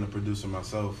 being a producer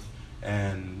myself,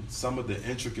 and some of the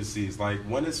intricacies, like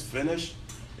when it's finished,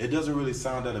 it doesn't really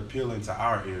sound that appealing to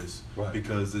our ears, right?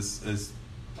 Because it's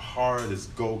hard, it's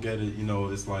go get it, you know.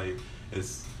 It's like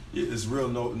it's real,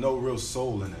 no real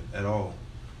soul in it at all.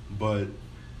 But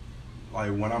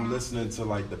like when I'm listening to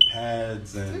like the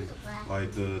pads and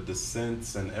like the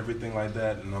synths and everything like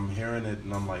that, and I'm hearing it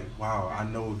and I'm like, wow, I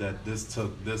know that this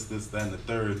took this, that, and the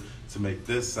third to make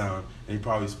this sound, and he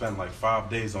probably spent like 5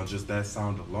 days on just that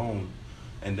sound alone,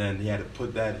 and then he had to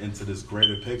put that into this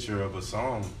greater picture of a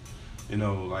song. You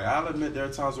know, like I'll admit there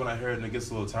are times when I hear it and it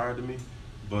gets a little tired to me,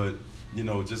 but you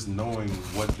know, just knowing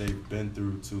what they've been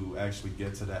through to actually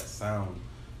get to that sound,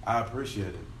 I appreciate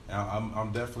it.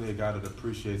 I'm definitely a guy that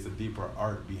appreciates the deeper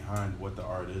art behind what the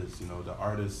art is. You know, the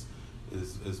artist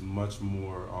is much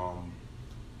more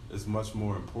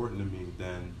important to me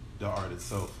than the art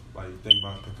itself. Like, think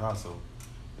about Picasso.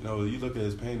 You know, you look at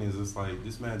his paintings, it's like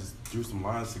this man just drew some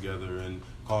lines together and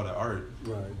called it art.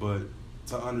 Right. But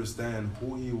to understand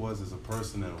who he was as a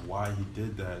person and why he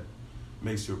did that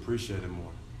makes you appreciate it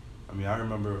more. I mean, I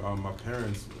remember my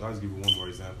parents, I'll just give you one more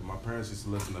example. My parents used to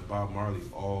listen to Bob Marley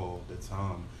all the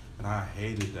time, and I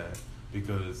hated that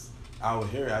because I would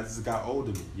hear it, I just got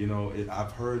old to me. You know,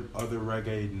 I've heard other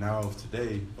reggae now of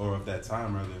today, or of that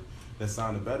time rather, that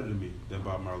sounded better to me than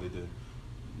Bob Marley did.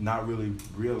 Not really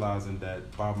realizing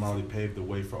that Bob Marley paved the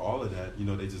way for all of that. You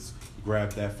know, they just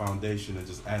grabbed that foundation and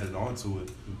just added onto it,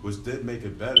 which did make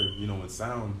it better, you know, in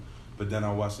sound. But then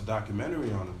I watched a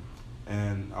documentary on him,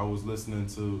 and I was listening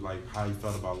to like how he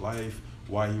felt about life,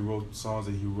 why he wrote songs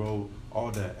that he wrote,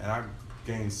 all that. And I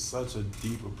gained such a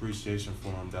deep appreciation for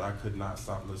him that I could not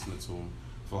stop listening to him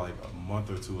for like a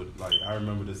month or two. Like, I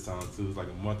remember this time too, it was like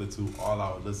a month or two, all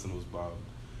I would listen to was Bob.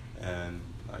 And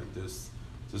like just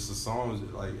the songs,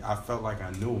 like I felt like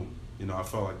I knew him. You know, I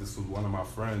felt like this was one of my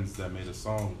friends that made a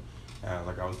song, and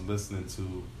like I was listening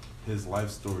to his life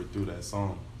story through that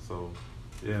song. So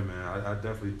yeah, man, I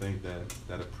definitely think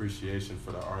that appreciation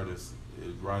for the artist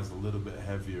it rides a little bit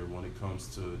heavier when it comes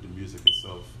to the music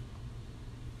itself.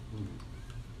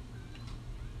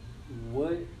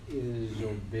 What is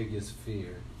your biggest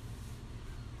fear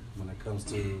when it comes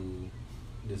to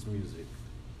this music?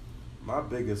 My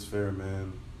biggest fear,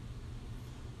 man,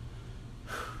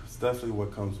 it's definitely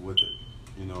what comes with it.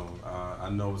 You know, I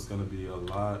know it's gonna be a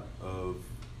lot of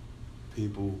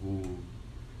people who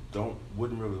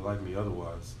wouldn't really like me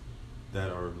otherwise, that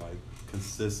are like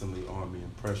consistently on me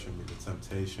and pressuring me, the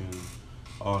temptation,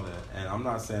 all that. And I'm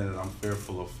not saying that I'm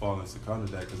fearful of falling succumb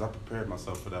to that, because I prepared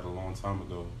myself for that a long time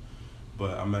ago.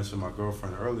 But I mentioned my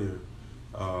girlfriend earlier.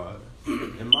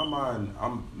 In my mind,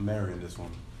 I'm marrying this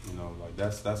woman. You know, like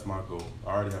that's my goal. I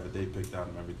already have a date picked out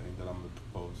and everything that I'm gonna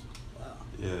propose. Wow.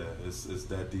 Yeah, it's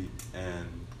that deep, and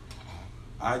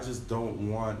I just don't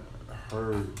want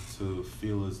her to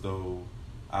feel as though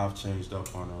I've changed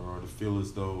up on her, or to feel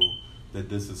as though that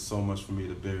this is so much for me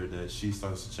to bear that she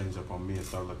starts to change up on me and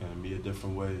start looking at me a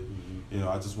different way. Mm-hmm. You know,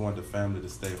 I just want the family to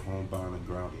stay homebound and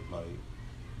grounded. Like,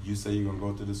 you say you're gonna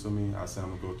go through this with me, I say I'm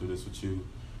gonna go through this with you.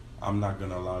 I'm not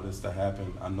gonna allow this to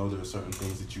happen. I know there are certain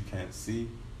things that you can't see,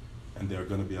 and there are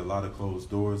gonna be a lot of closed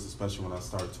doors, especially when I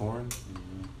start touring.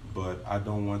 Mm-hmm. But I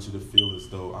don't want you to feel as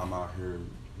though I'm out here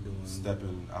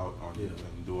stepping out on you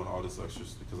and doing all this extra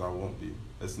stuff, because I won't be.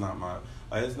 It's not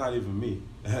it's not even me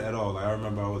at all. Like, I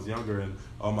remember I was younger and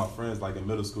all my friends, like in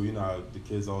middle school, you know how the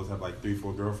kids always have like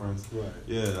 3-4 girlfriends. Right.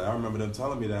 Yeah, I remember them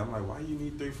telling me that. I'm like, why you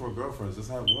need 3-4 girlfriends?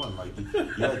 Just have one. Like,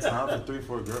 you had time for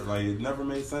 3-4 girls. Like, it never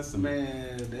made sense to me.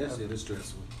 Man, that shit is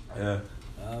stressful. Yeah.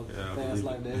 Fast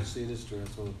like that shit is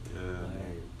stressful.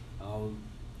 Yeah.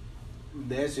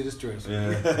 That shit is stressful.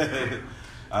 Yeah.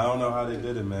 I don't know how they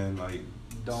did it, man. Like,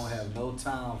 don't have no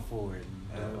time for it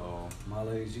at all. My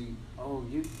lady,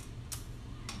 you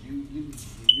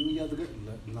and the other girl.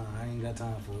 Nah, I ain't got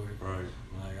time for it. Right.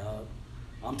 Like,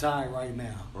 I'm tired right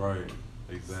now. Right.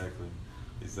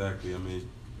 Exactly. I mean,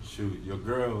 shoot, your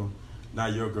girl,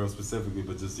 not your girl specifically,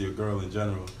 but just your girl in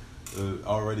general,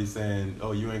 already saying,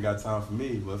 "Oh, you ain't got time for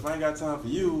me." But if I ain't got time for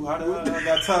you, how the hell I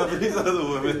got time for these other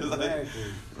women? Exactly. Like,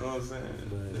 you know what I'm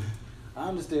saying? But I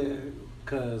understand,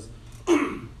 because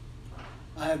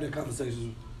I have that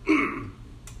conversation.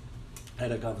 I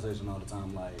had that conversation all the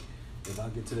time. Like, if I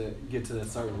get to that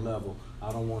certain level,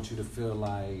 I don't want you to feel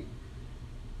like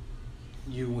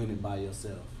you in it by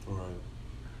yourself. Right.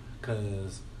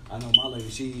 Cause I know my lady,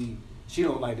 she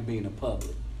don't like to be in the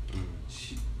public.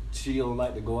 Mm. She don't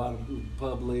like to go out in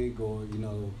public, or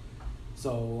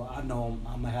So I know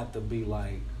I'm gonna have to be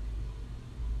like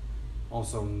on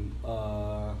some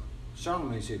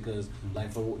Charlamagne shit, cause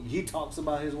like he talks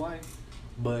about his wife,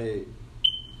 but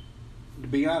to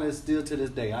be honest, still to this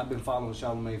day, I've been following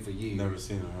Charlamagne for years. Never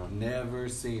seen her, huh? Never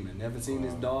seen her. Never seen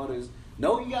his daughters.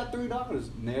 No, he got 3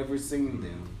 daughters. Never seen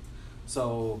them.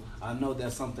 So I know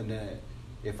that's something that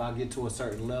if I get to a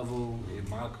certain level in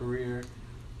my career,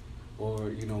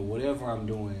 or whatever I'm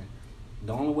doing,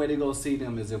 the only way they go see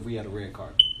them is if we had a red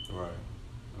carpet. Right.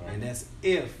 And that's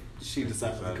if she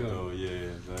decides to come. Go. Yeah,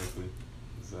 exactly.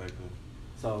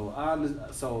 So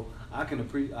I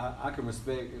can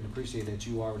respect and appreciate that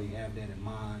you already have that in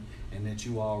mind, and that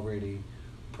you already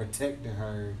protecting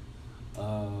her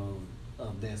of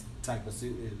that type of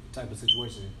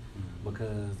situation,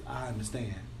 because I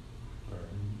understand.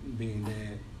 Right. Being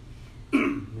that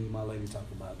me and my lady talk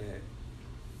about that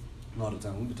all the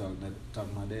time. We be talking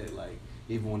about that, like,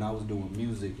 even when I was doing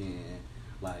music, and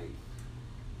like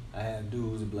I had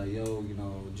dudes that be like, yo,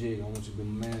 Jig, I want you to be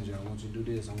my manager, I want you to do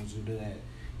this, I want you to do that.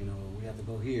 We have to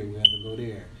go here, we have to go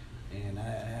there. And I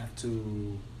have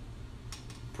to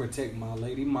protect my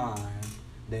lady mind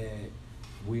that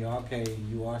we are okay,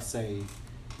 you are safe,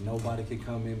 nobody can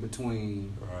come in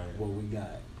between what we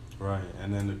got. Right.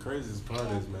 And then the craziest part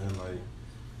is, man, like,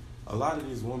 a lot of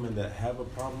these women that have a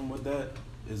problem with that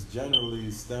is generally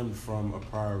stemmed from a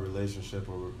prior relationship,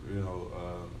 or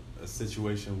a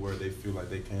situation where they feel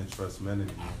like they can't trust men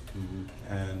anymore.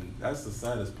 Mm-hmm. And that's the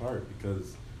saddest part,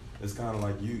 because it's kind of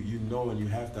like you know, and you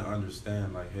have to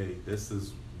understand, like, hey, this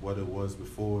is what it was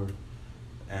before,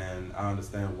 and I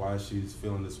understand why she's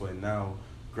feeling this way now.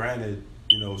 Granted,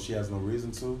 she has no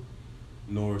reason to,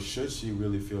 nor should she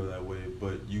really feel that way,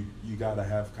 but you got to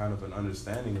have kind of an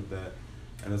understanding of that.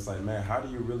 And it's like, man, how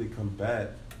do you really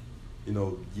combat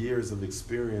years of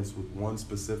experience with one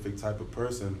specific type of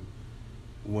person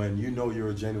when you're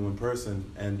a genuine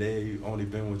person and they only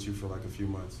been with you for like a few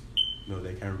months?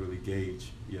 They can't really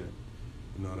gauge yet.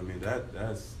 You know what I mean?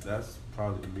 That's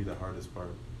probably, to me, the hardest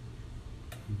part.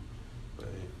 But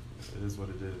hey, it is what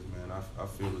it is, man. I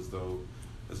feel as though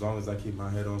as long as I keep my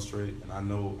head on straight and I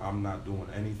know I'm not doing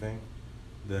anything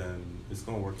then it's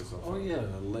gonna work itself out. Oh yeah,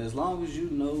 as long as you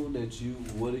know that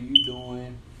what are you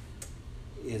doing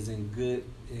is in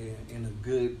a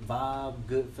good vibe,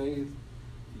 good faith,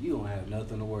 you don't have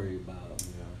nothing to worry about.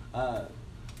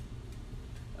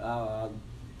 Yeah.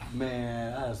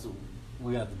 Man,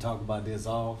 we have to talk about this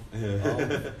off.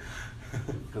 Yeah.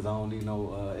 Because I don't need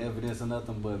no evidence or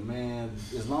nothing. But man,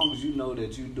 as long as you know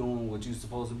that you're doing what you're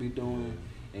supposed to be doing,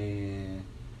 and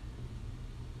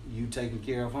you taking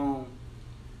care of home,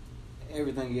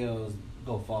 everything else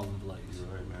go fall in place. You're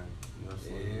right, man.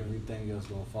 Absolutely. Everything else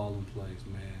gonna fall in place,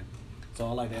 man. So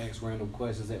I like to ask random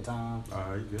questions at times. All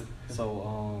right, good.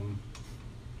 So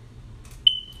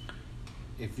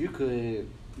if you could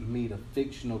meet a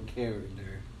fictional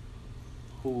character,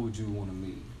 who would you want to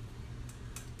meet?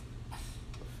 A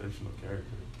fictional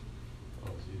character. Oh,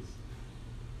 jeez.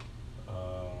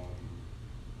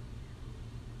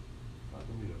 I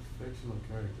can meet a fictional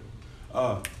character.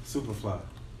 Superfly.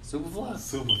 Superfly?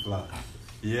 Superfly.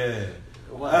 Yeah.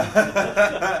 Wow.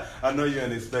 I know you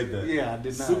didn't expect that. Yeah, I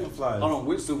did not. Superfly. Hold on,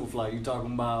 which Superfly you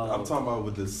talking about? I'm talking about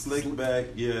with the slick back.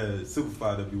 Yeah,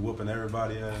 Superfly that be whooping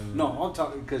everybody. No, I'm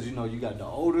talking because you got the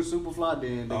older Superfly.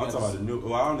 Then they I'm talking about the new.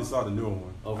 Well, I only saw the newer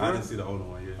one. Oh, I really? didn't see the older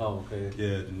one. Yeah. Oh, okay.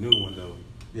 Yeah, the new one though.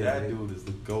 Yeah, that dude is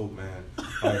the GOAT, man.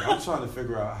 Like, I'm trying to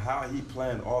figure out how he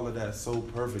planned all of that so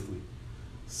perfectly.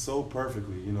 So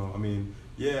perfectly, you know. I mean,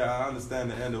 yeah, I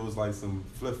understand the end. It was like some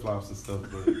flip-flops and stuff,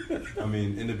 but I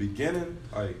mean, in the beginning,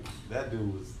 like, that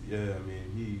dude was, yeah, I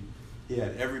mean, he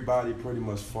had everybody pretty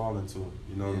much falling to him,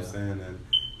 you know what I'm saying? And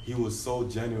he was so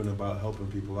genuine about helping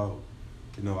people out.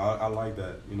 You know, I like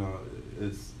that. You know,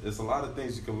 it's a lot of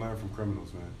things you can learn from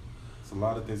criminals, man. It's a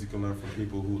lot of things you can learn from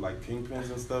people who, like kingpins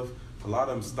and stuff. A lot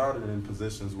of them started in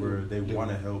positions where they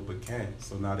want to help but can't.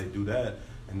 So now they do that,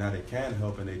 and now they can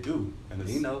help and they do. And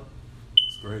it's,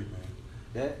 it's great,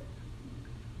 man.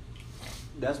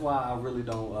 That's why I really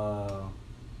don't.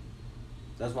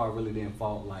 That's why I really didn't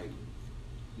fault like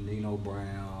Nino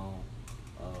Brown.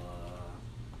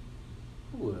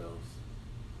 Who else?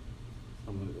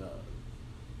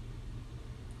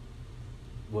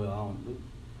 Well, I don't.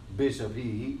 Bishop.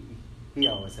 He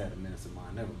always had a menace in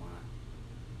mind. Never mind.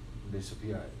 Bishop,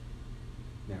 he alright.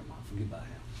 Never mind. Forget about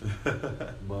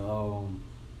him.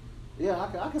 But yeah,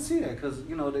 I can see that because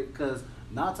because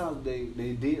 9 times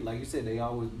they did, like you said, they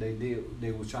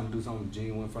was trying to do something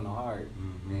genuine from the heart.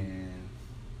 Mm-hmm. And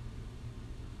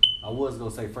I was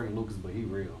gonna say Frank Lucas, but he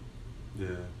real.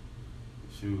 Yeah.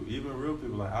 Shoot, even real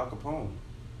people like Al Capone.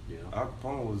 Yeah. Al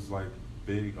Capone was like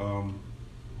big.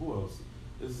 Who else?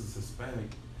 This is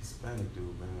Hispanic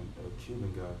dude, man, a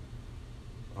Cuban guy.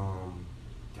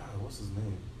 God, what's his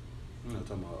name? I'm not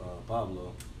talking about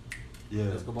Pablo.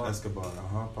 Yeah, Escobar.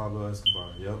 Pablo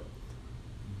Escobar. Yep.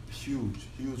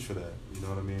 Huge for that. You know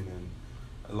what I mean? And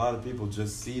a lot of people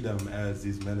just see them as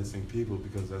these menacing people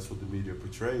because that's what the media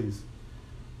portrays.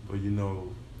 But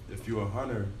if you're a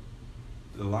hunter,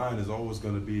 the lion is always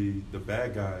going to be the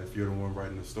bad guy if you're the one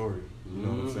writing the story. You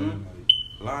know what I'm saying? Like,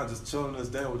 the lion just chilling us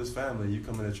down with his family, and you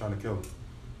come in there trying to kill him.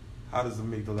 How does it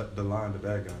make the lion the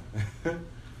bad guy?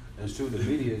 That's true. The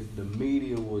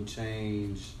media will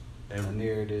change a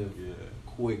narrative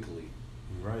quickly.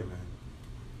 You're right, man.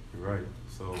 You're right.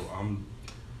 So I'm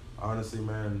honestly,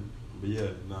 man. But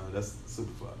yeah, that's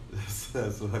Superfly.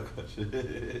 That's what I got you.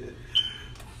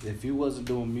 If you wasn't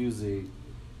doing music,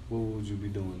 what would you be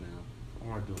doing now? I'm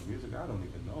not doing music. I don't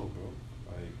even know, bro.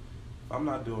 Like, if I'm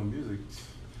not doing music,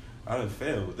 I done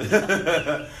failed.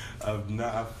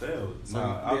 I failed.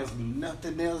 So there's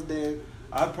nothing else that.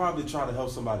 I'd probably try to help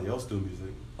somebody else do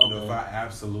music. Okay. If I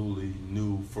absolutely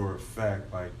knew for a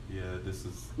fact, like, yeah, this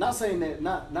is. Not saying that.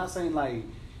 Not saying like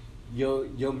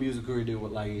your music career did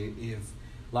what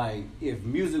if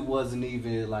music wasn't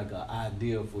even like an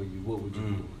idea for you, what would you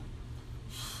do?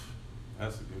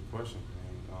 That's a good question,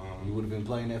 man. You would have been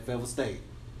playing at Feather State.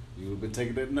 You would have been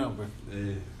taking that number.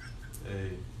 Hey,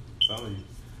 telling you.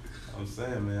 I'm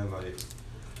saying, man, like,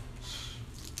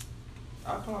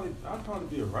 I'd probably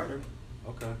be a writer.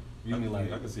 Okay. I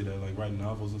can see that, like writing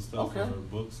novels and stuff, or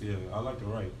books. Yeah, I like to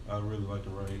write. I really like to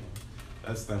write.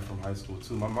 That's stemmed from high school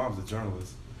too. My mom's a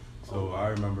journalist, so I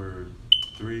remember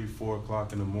 3-4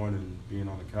 o'clock in the morning being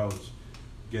on the couch,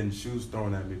 getting shoes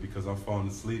thrown at me because I'm falling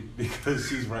asleep because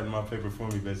she's writing my paper for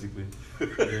me, basically.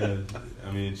 Yeah,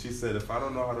 I mean, she said if I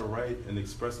don't know how to write and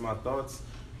express my thoughts,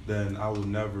 then I will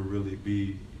never really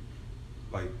be,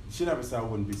 like, she never said I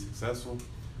wouldn't be successful,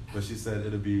 but she said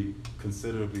it'll be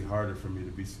considerably harder for me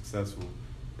to be successful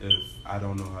if I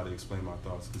don't know how to explain my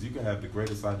thoughts. Because you can have the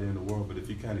greatest idea in the world, but if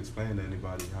you can't explain to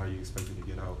anybody, how are you expecting to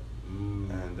get out?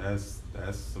 And that's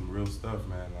some real stuff,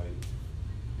 man. Like,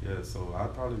 Yeah, so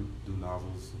I'd probably do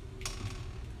novels.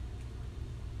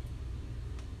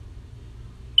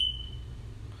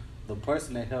 The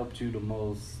person that helped you the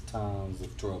most times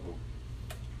of trouble.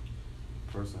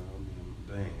 Person, I mean,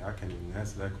 dang, I can't even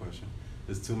answer that question.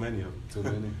 There's too many of them. Too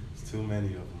many? There's too many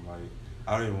of them. Like,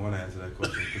 I don't even want to answer that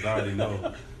question because I already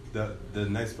know the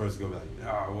next person gonna be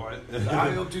like, what?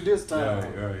 I helped you this time.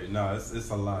 Yeah, right. No, it's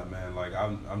a lot, man. Like,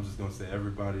 I'm just gonna say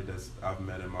everybody that's I've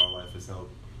met in my life has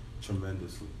helped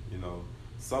tremendously. You know,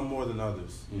 some more than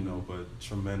others. You know, but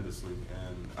tremendously,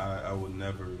 and I would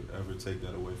never ever take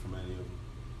that away from any of them.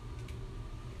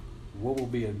 What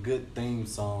would be a good theme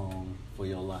song for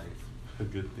your life? A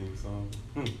good theme song.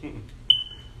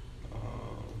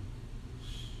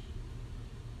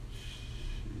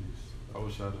 I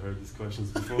wish I'd heard these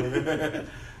questions before.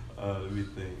 Let me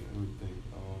think.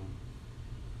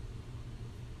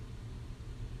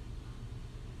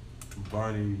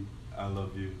 Barney, I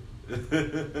love you.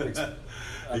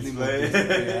 I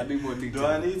need more detail. Do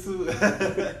I need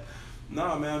to?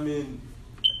 No, man. I mean,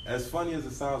 as funny as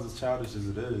it sounds, as childish as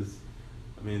it is,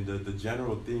 I mean, the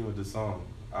general theme of the song,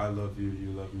 I love you,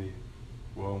 you love me,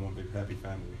 we're all one big happy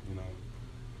family, you know.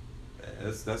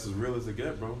 That's as real as it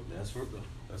get, bro. That's real.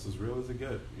 That's as real as it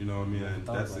get, you know what I mean? And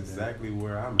that's exactly that.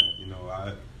 where I'm at, you know.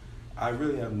 I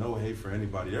really have no hate for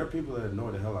anybody. There are people that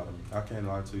annoy the hell out of me. I can't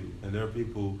lie to you. And there are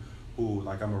people who,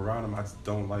 like, I'm around them, I just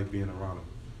don't like being around them.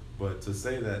 But to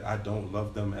say that I don't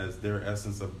love them as their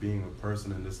essence of being a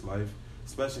person in this life,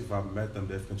 especially if I've met them,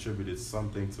 they've contributed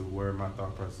something to where my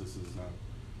thought process is now.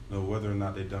 You know, whether or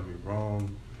not they've done me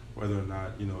wrong, whether or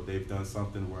not, you know, they've done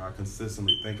something where I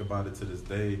consistently think about it to this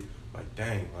day, like,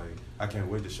 dang, like, I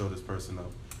can't wait to show this person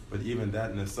up. But even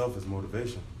that in itself is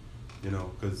motivation, you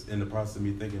know, because in the process of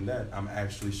me thinking that, I'm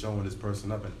actually showing this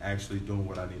person up and actually doing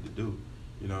what I need to do.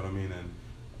 You know what I mean? And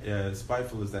yeah, as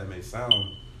spiteful as that may sound,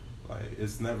 like,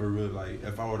 it's never really, like,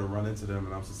 if I were to run into them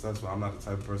and I'm successful, I'm not the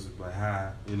type of person to be like,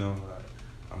 hi, you know, like,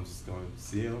 I'm just going to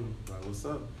see them, like, what's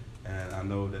up? And I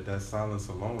know that silence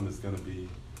alone is going to be,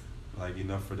 like,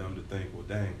 enough for them to think, well,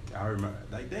 dang, I remember,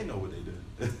 like, they know what they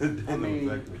did. They know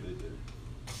exactly what they did.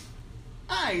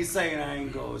 I ain't saying I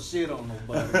ain't gonna shit on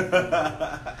nobody.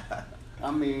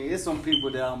 I mean, it's some people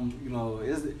that you know,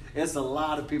 it's a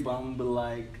lot of people I'm gonna be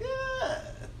like, yeah.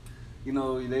 You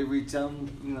know, they reach out,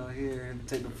 you know, here and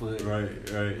take a foot. Right.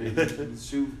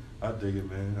 Shoot. I dig it,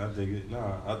 man. I dig it.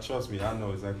 Nah, trust me, I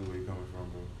know exactly where you're coming from,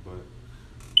 bro. But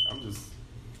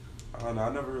I don't know,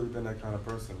 I've never really been that kind of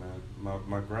person, man.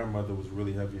 My grandmother was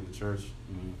really heavy in the church,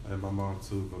 and my mom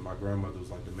too, but my grandmother was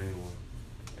like the main one.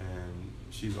 And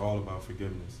she's all about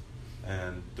forgiveness.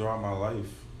 And throughout my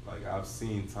life, like, I've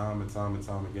seen time and time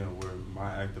again where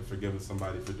my act of forgiving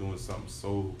somebody for doing something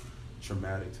so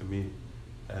traumatic to me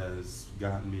has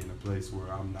gotten me in a place where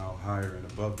I'm now higher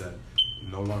and above that,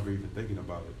 no longer even thinking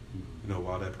about it. You know,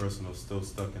 while that person was still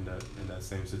stuck in that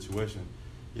same situation.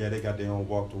 Yeah, they got their own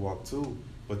walk to walk too,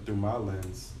 but through my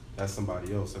lens, that's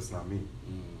somebody else, that's not me.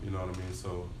 You know what I mean?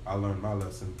 So I learned my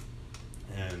lesson,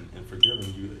 and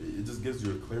forgiving you, it just gives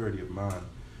you a clarity of mind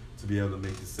to be able to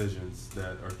make decisions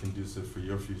that are conducive for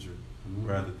your future,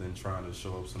 rather than trying to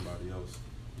show up somebody else.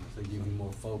 To give you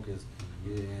more focus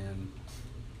and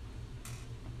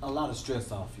a lot of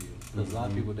stress off you. Because a lot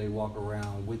of people, they walk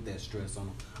around with that stress on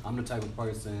them. I'm the type of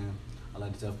person, I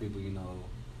like to tell people, you know,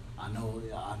 I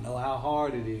know how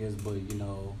hard it is, but, you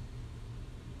know,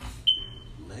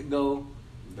 let go,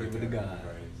 give it to God.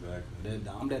 Right,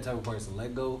 exactly. I'm that type of person.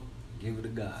 Let go, give it to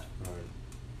God.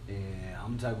 Right. And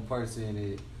I'm the type of person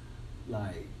that,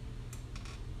 like,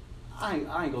 I ain't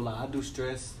gonna lie, I do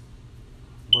stress,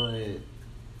 but,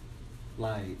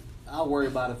 like, I worry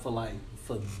about it for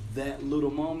that little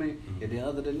moment, and then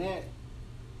other than that,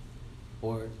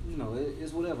 or, you know,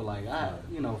 it's whatever. Like,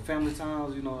 you know, family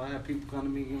times, you know, I have people come to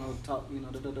me, you know, talk, you know,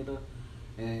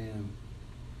 and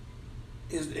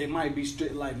it might be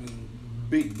like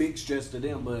big stress to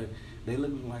them, but they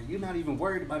look like, you're not even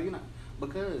worried about it, you're not,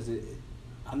 because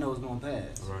I know it's gonna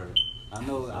pass. Right. I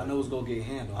know it's gonna get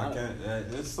handled. I can't.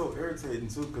 It's so irritating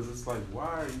too, because it's like,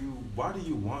 why do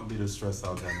you want me to stress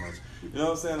out that much? You know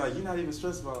what I'm saying? Like, you're not even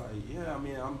stressed about it. Like, yeah, I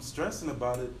mean, I'm stressing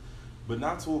about it, but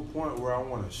not to a point where I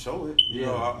want to show it. You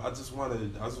know, I just want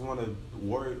to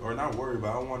worry, or not worry,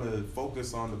 but I want to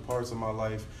focus on the parts of my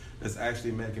life that's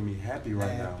actually making me happy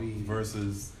right now,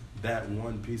 versus that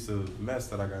one piece of mess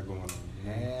that I got going on.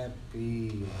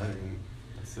 Happy, like,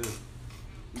 that's it.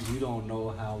 You don't know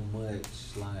how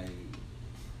much, like,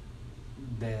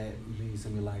 that means to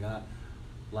me. Like,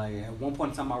 at one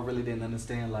point in time, I really didn't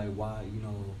understand, like, why, you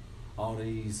know, all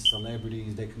these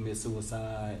celebrities they commit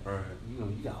suicide. Right. You know,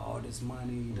 you got all this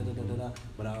money, da da da da da.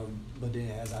 But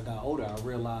then as I got older, I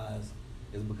realized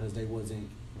it's because they wasn't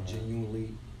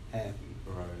genuinely happy.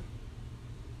 Right.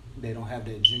 They don't have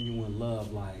that genuine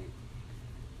love. Like,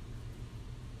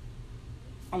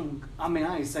 I mean,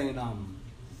 I ain't saying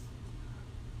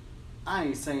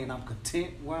I'm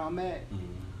content where I'm at,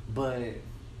 but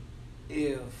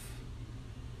if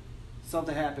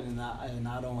something happened and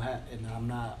I don't have and I'm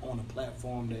not on a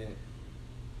platform that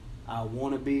I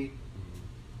want to be,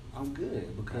 I'm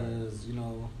good because you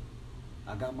know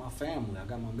I got my family, I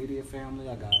got my immediate family,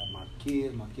 I got my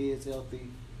kids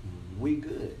healthy, we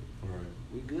good,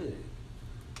 we good.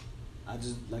 I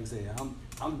just like I said,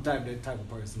 I'm that type of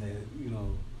person that you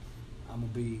know I'm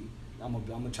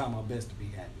gonna try my best to be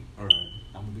happy. All right.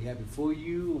 I'm gonna be happy for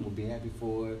you. I'm gonna be happy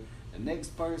for the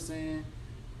next person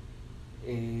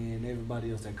and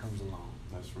everybody else that comes along.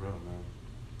 That's real, man.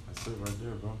 That's it right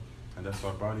there, bro. And that's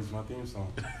why Bonnie's my theme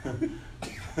song.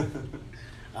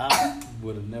 I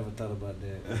would have never thought about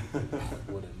that.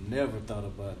 Would have never thought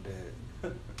about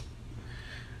that.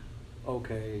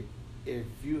 Okay, if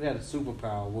you had a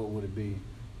superpower, what would it be?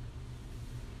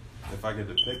 If I get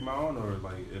to pick my own, or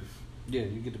like if Yeah,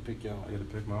 you get to pick your own. I get to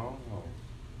pick my own?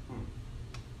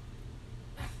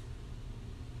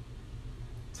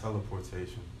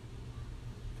 Teleportation.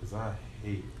 Because I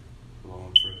hate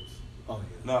long trips. Oh,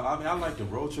 yeah. No, I mean, I like the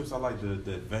road trips. I like the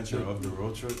adventure of the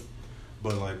road trip.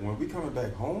 But, like, when we coming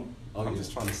back home, I'm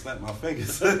just trying to snap my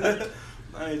fingers.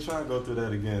 I ain't trying to go through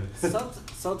that again.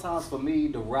 Sometimes for me,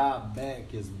 the ride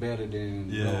back is better than...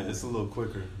 Yeah, it's a little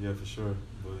quicker. Yeah, for sure.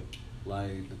 But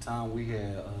like, the time we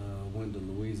had went to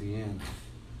Louisiana,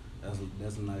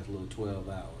 that's a nice little 12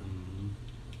 hours.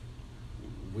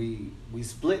 We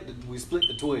split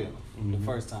the 12 the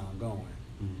first time going.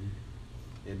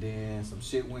 And then some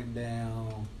shit went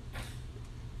down.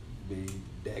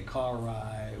 That car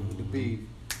ride with the beef.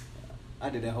 I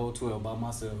did that whole 12 by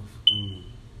myself.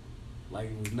 Like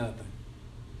it was nothing.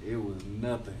 It was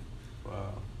nothing.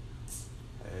 Wow.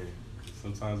 Hey,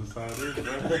 sometimes it's how it is,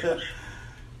 bro.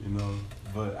 You know,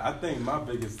 but I think my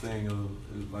biggest thing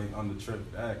is like on the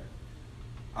trip back,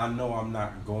 I know I'm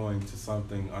not going to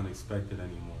something unexpected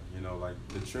anymore. You know, like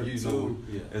the trip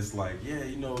it's like, yeah,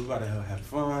 you know, we gotta have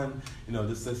fun. You know,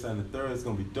 this, and the third, it's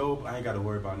gonna be dope. I ain't gotta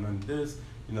worry about none of this.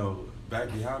 You know,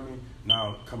 back behind me,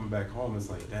 now coming back home, it's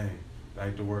like, dang,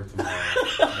 back to work tomorrow,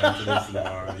 back to this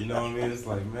tomorrow. You know what I mean? It's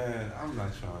like, man, I'm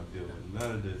not trying to deal with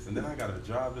none of this. And then I gotta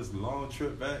drive this long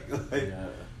trip back. Like,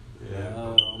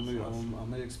 I'm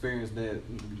gonna experience that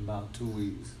in about 2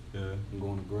 weeks. Yeah. I'm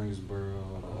going to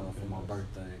Greensboro for my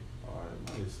birthday. All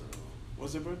right, nice.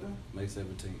 What's your birthday? May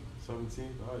 17th.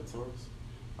 17th? All right, Taurus.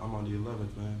 I'm on the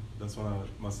 11th, man. That's when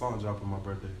my song dropped on my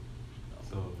birthday.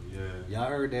 So, yeah. Y'all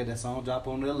heard that song drop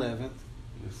on the 11th.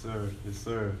 Yes, sir. Yes,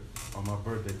 sir. On my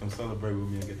birthday. Come celebrate with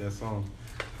me and get that song.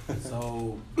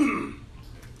 So,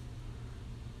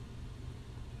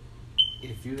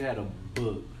 if you had a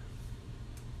book,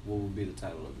 what would be the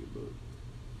title of your book?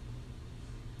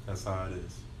 That's how it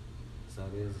is. That's how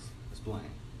it is.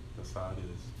 Explain. That's how it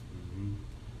is.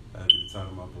 That'd be the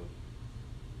title of my book.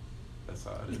 That's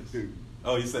how it is.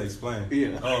 Oh, you said explain?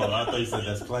 Yeah. Oh, I thought you said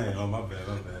that's playing. Oh, my bad.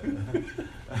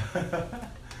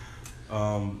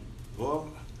 Well,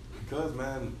 because,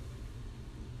 man,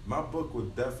 my book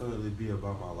would definitely be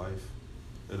about my life.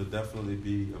 It'll definitely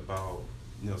be about,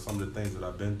 you know, some of the things that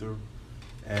I've been through.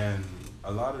 And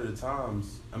a lot of the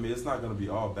times, I mean, it's not going to be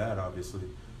all bad, obviously,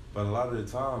 but a lot of the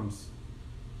times,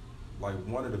 like,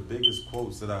 one of the biggest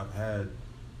quotes that I've had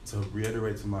to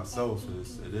reiterate to myself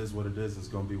is, it is what it is, it's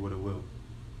going to be what it will,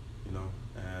 you know?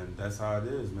 And that's how it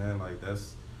is, man. Like,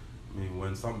 that's, I mean,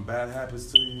 when something bad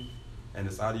happens to you and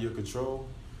it's out of your control,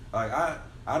 like,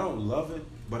 I don't love it,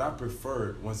 but I prefer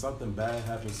it when something bad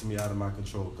happens to me out of my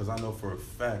control, because I know for a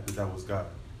fact that was God.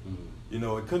 You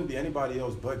know, it couldn't be anybody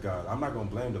else but God. I'm not going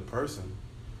to blame the person,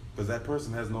 because that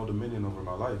person has no dominion over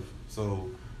my life. So,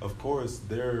 of course,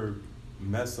 their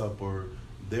mess up or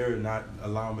they're not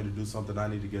allowing me to do something I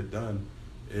need to get done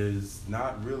is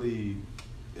not really,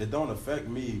 it don't affect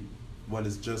me when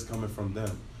it's just coming from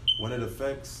them. When it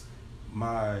affects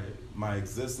my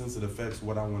existence, it affects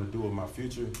what I want to do with my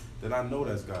future, then I know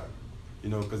that's God. You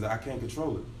know, because I can't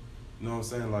control it. You know what I'm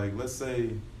saying? Like, let's say,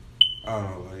 I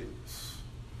don't know, like,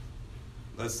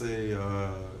 let's say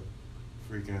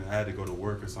freaking I had to go to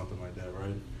work or something like that,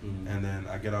 right? And then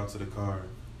I get out to the car,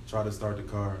 try to start the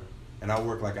car, and I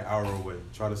work like an hour away,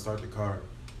 try to start the car,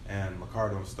 and my car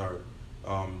don't start.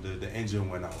 The engine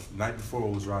went out. The night before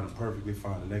it was riding perfectly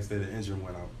fine. The next day the engine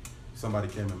went out. Somebody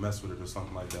came and messed with it or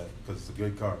something like that, because it's a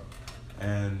good car.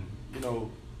 And, you know,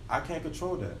 I can't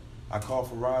control that. I call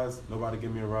for rides, nobody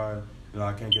give me a ride.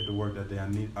 I can't get to work that day.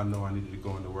 I know I needed to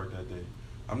go into work that day.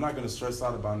 I'm not gonna stress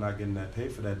out about not getting that pay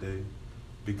for that day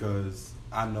because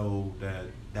I know that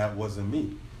that wasn't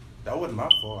me. That wasn't my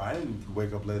fault. I didn't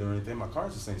wake up late or anything. My car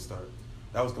just ain't start.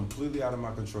 That was completely out of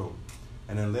my control.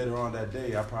 And then later on that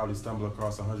day, I probably stumbled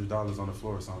across $100 on the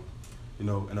floor or something,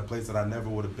 in a place that I never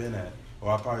would have been at.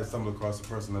 Or I probably stumbled across a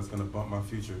person that's going to bump my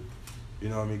future. You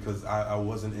know what I mean? Because I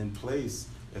wasn't in place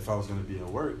if I was going to be at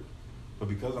work. But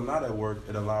because I'm not at work,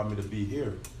 it allowed me to be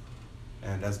here.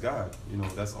 And that's God.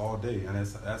 That's all day. And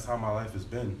that's how my life has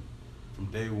been from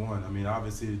day one. I mean,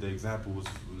 obviously the example was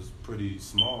pretty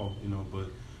small, but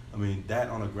I mean, that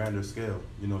on a grander scale.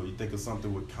 You think of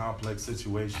something with complex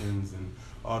situations and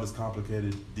all this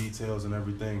complicated details and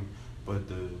everything, but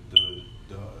the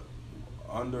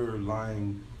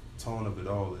underlying tone of it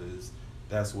all is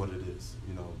that's what it is.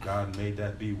 God made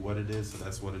that be what it is, so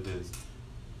that's what it is.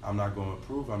 I'm not going to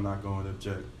approve, I'm not going to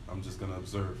object, I'm just going to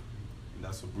observe. And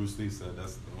that's what Bruce Lee said.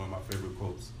 That's one of my favorite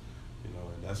quotes. And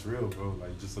that's real, bro.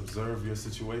 Like, just observe your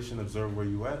situation, observe where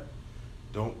you at.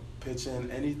 Don't pitch in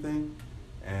anything,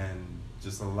 and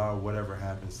just allow whatever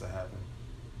happens to happen.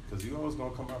 Because you're always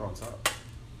going to come out on top.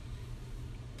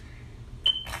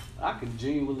 I can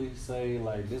genuinely say,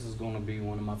 like, this is going to be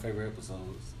one of my favorite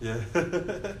episodes. Yeah.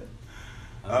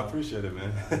 I appreciate it,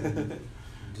 man.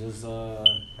 Just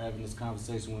having this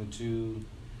conversation with you.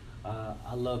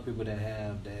 I love people that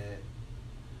have that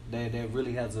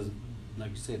really has a,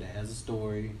 like you said, that has a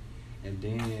story, and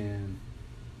then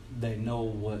they know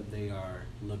what they are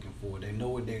looking for. They know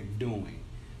what they're doing.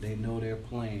 They know their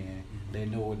plan. Mm-hmm. They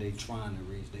know what they're trying to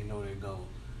reach. They know their goal.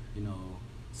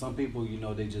 Some people,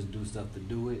 they just do stuff to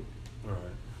do it. Right.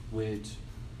 Which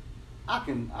I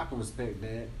can respect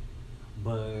that,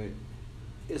 but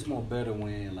it's more better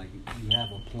when, like, you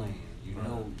have a plan. You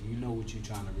know what you're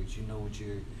trying to reach. You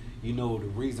know the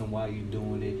reason why you're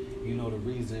doing it. You know the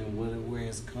reason where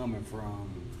it's coming from.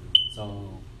 So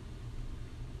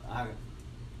I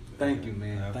thank you,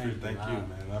 man. Thank you,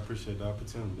 man. I appreciate the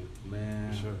opportunity,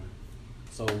 man. For sure.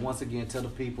 So once again, tell the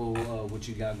people what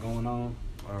you got going on.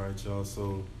 All right, y'all.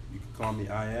 So you can call me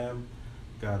I Am.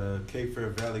 Got a Cape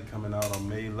Fear Valley coming out on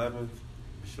May 11th.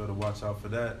 Be sure to watch out for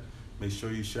that. Make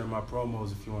sure you share my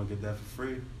promos if you want to get that for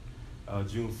free.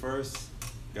 June 1st,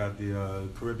 got the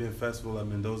Caribbean Festival at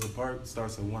Mendoza Park.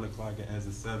 Starts at 1 o'clock and ends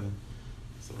at 7.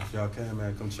 So if y'all can,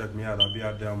 man, come check me out. I'll be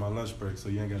out there on my lunch break, so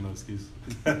you ain't got no excuse.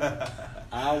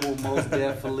 I will most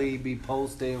definitely be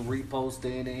posting,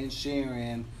 reposting, and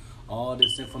sharing all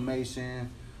this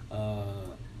information.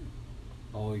 Or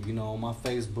on my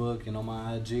Facebook and on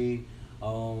my IG.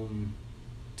 Tell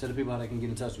the people how they can get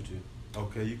in touch with you.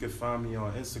 Okay, you can find me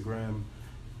on Instagram,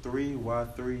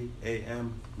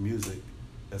 3Y3AM Music.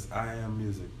 That's I Am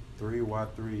Music,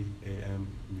 3Y3AM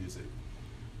Music.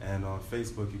 And on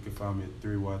Facebook, you can find me at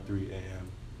 3Y3AM.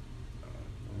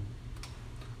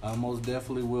 I most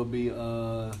definitely will be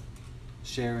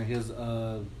sharing his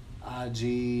IG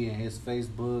and his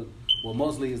Facebook. Well,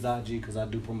 mostly his IG, because I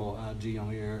do promote IG on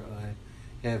here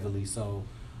heavily. So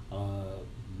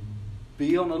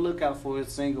be on the lookout for his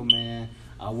single, man.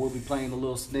 I will be playing a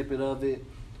little snippet of it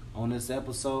on this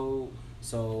episode,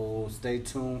 so stay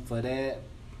tuned for that.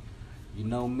 You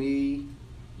know me,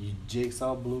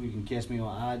 Jigsaw Blue. You can catch me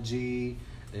on IG.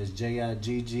 That's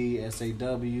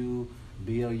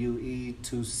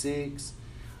JIGGSAWBLUE26.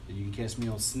 You can catch me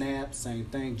on Snap, same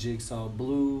thing, Jigsaw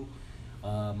Blue.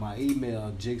 My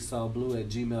email,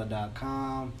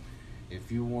 jigsawblue@gmail.com.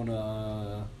 If you want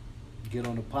to get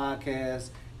on the podcast,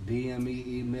 DM me,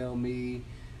 email me.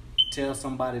 Tell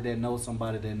somebody that knows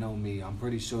somebody that know me. I'm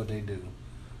pretty sure they do.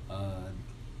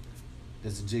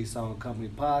 This is Jigsaw and Company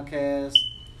Podcast,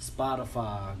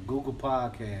 Spotify, Google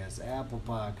Podcasts, Apple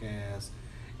Podcasts.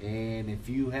 And if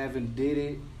you haven't did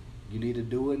it, you need to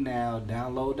do it now.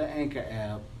 Download the Anchor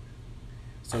app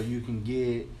so you can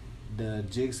get the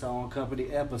Jigsaw and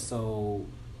Company episode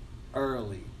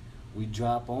early. We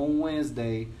drop on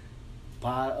Wednesday.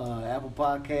 Apple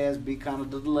Podcasts be kind of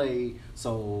delayed,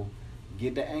 so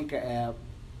get the Anchor app,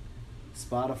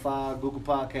 Spotify, Google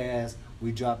Podcasts.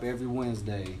 We drop every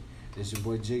Wednesday. This your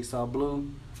boy Jigsaw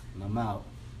Blue, and I'm out.